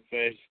song that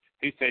says,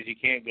 "Who says you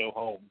can't go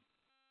home?"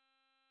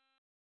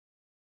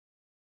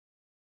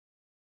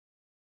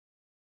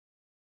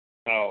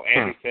 Oh,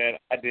 Andy said,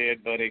 I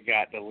did, but it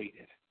got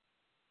deleted.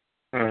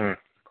 Of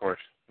course.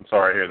 I'm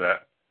sorry to hear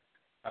that.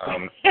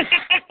 I'm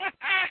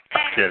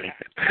kidding.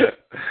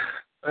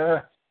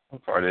 I'm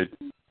sorry,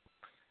 dude.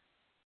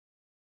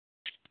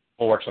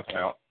 We'll work something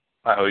out.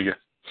 I owe you.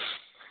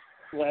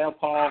 Well,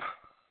 Paul,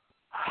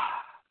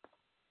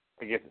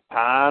 I guess it's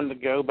time to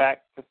go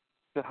back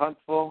to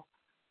Huntsville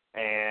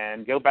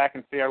and go back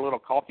and see our little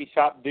coffee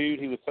shop dude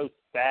who was so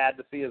sad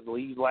to see us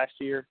leave last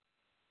year.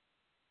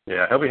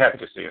 Yeah, he'll be happy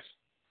to see us.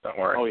 Don't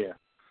worry.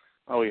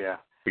 Oh, yeah.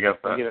 We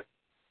get that. We get to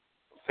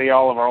see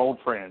all of our old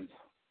friends.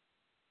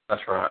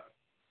 That's right.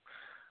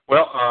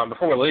 Well,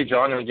 before we leave,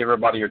 John, you want to give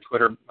everybody your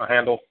Twitter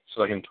handle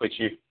so they can tweet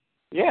you?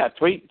 Yeah,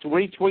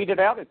 retweet it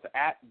out. It's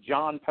at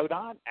John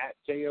Podine, at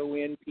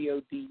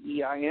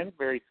JONPODEIN.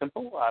 Very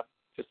simple. I'm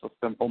just a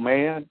simple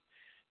man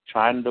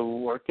trying to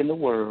work in the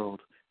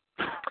world.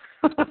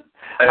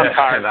 I'm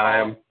tired.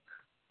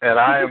 And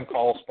I am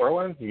Paul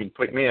Sperlin. You can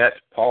tweet me at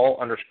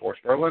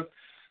Paul_Sperlin.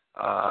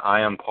 I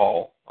am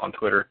Paul on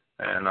Twitter,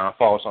 and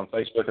follow us on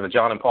Facebook at The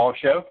John and Paul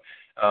Show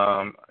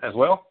as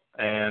well.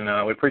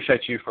 And we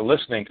appreciate you for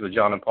listening to The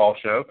John and Paul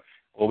Show.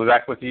 We'll be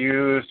back with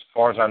you, as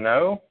far as I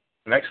know,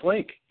 next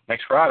week,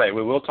 next Friday.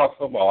 We will talk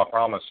football, I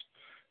promise.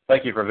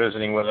 Thank you for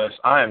visiting with us.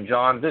 I am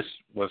John. This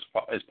is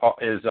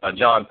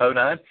John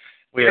Podine.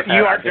 We have had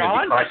an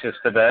identity crisis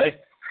today.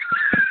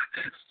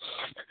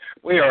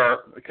 We are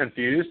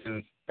confused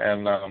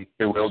and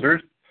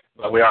bewildered,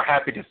 but we are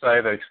happy to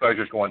say that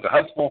exposure is going to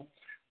Huntsville.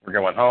 We're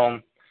going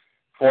home.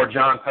 For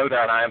John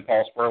Podine, I am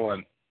Paul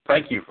Sperlin.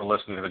 Thank you for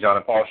listening to The John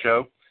and Paul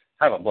Show.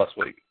 Have a blessed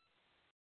week.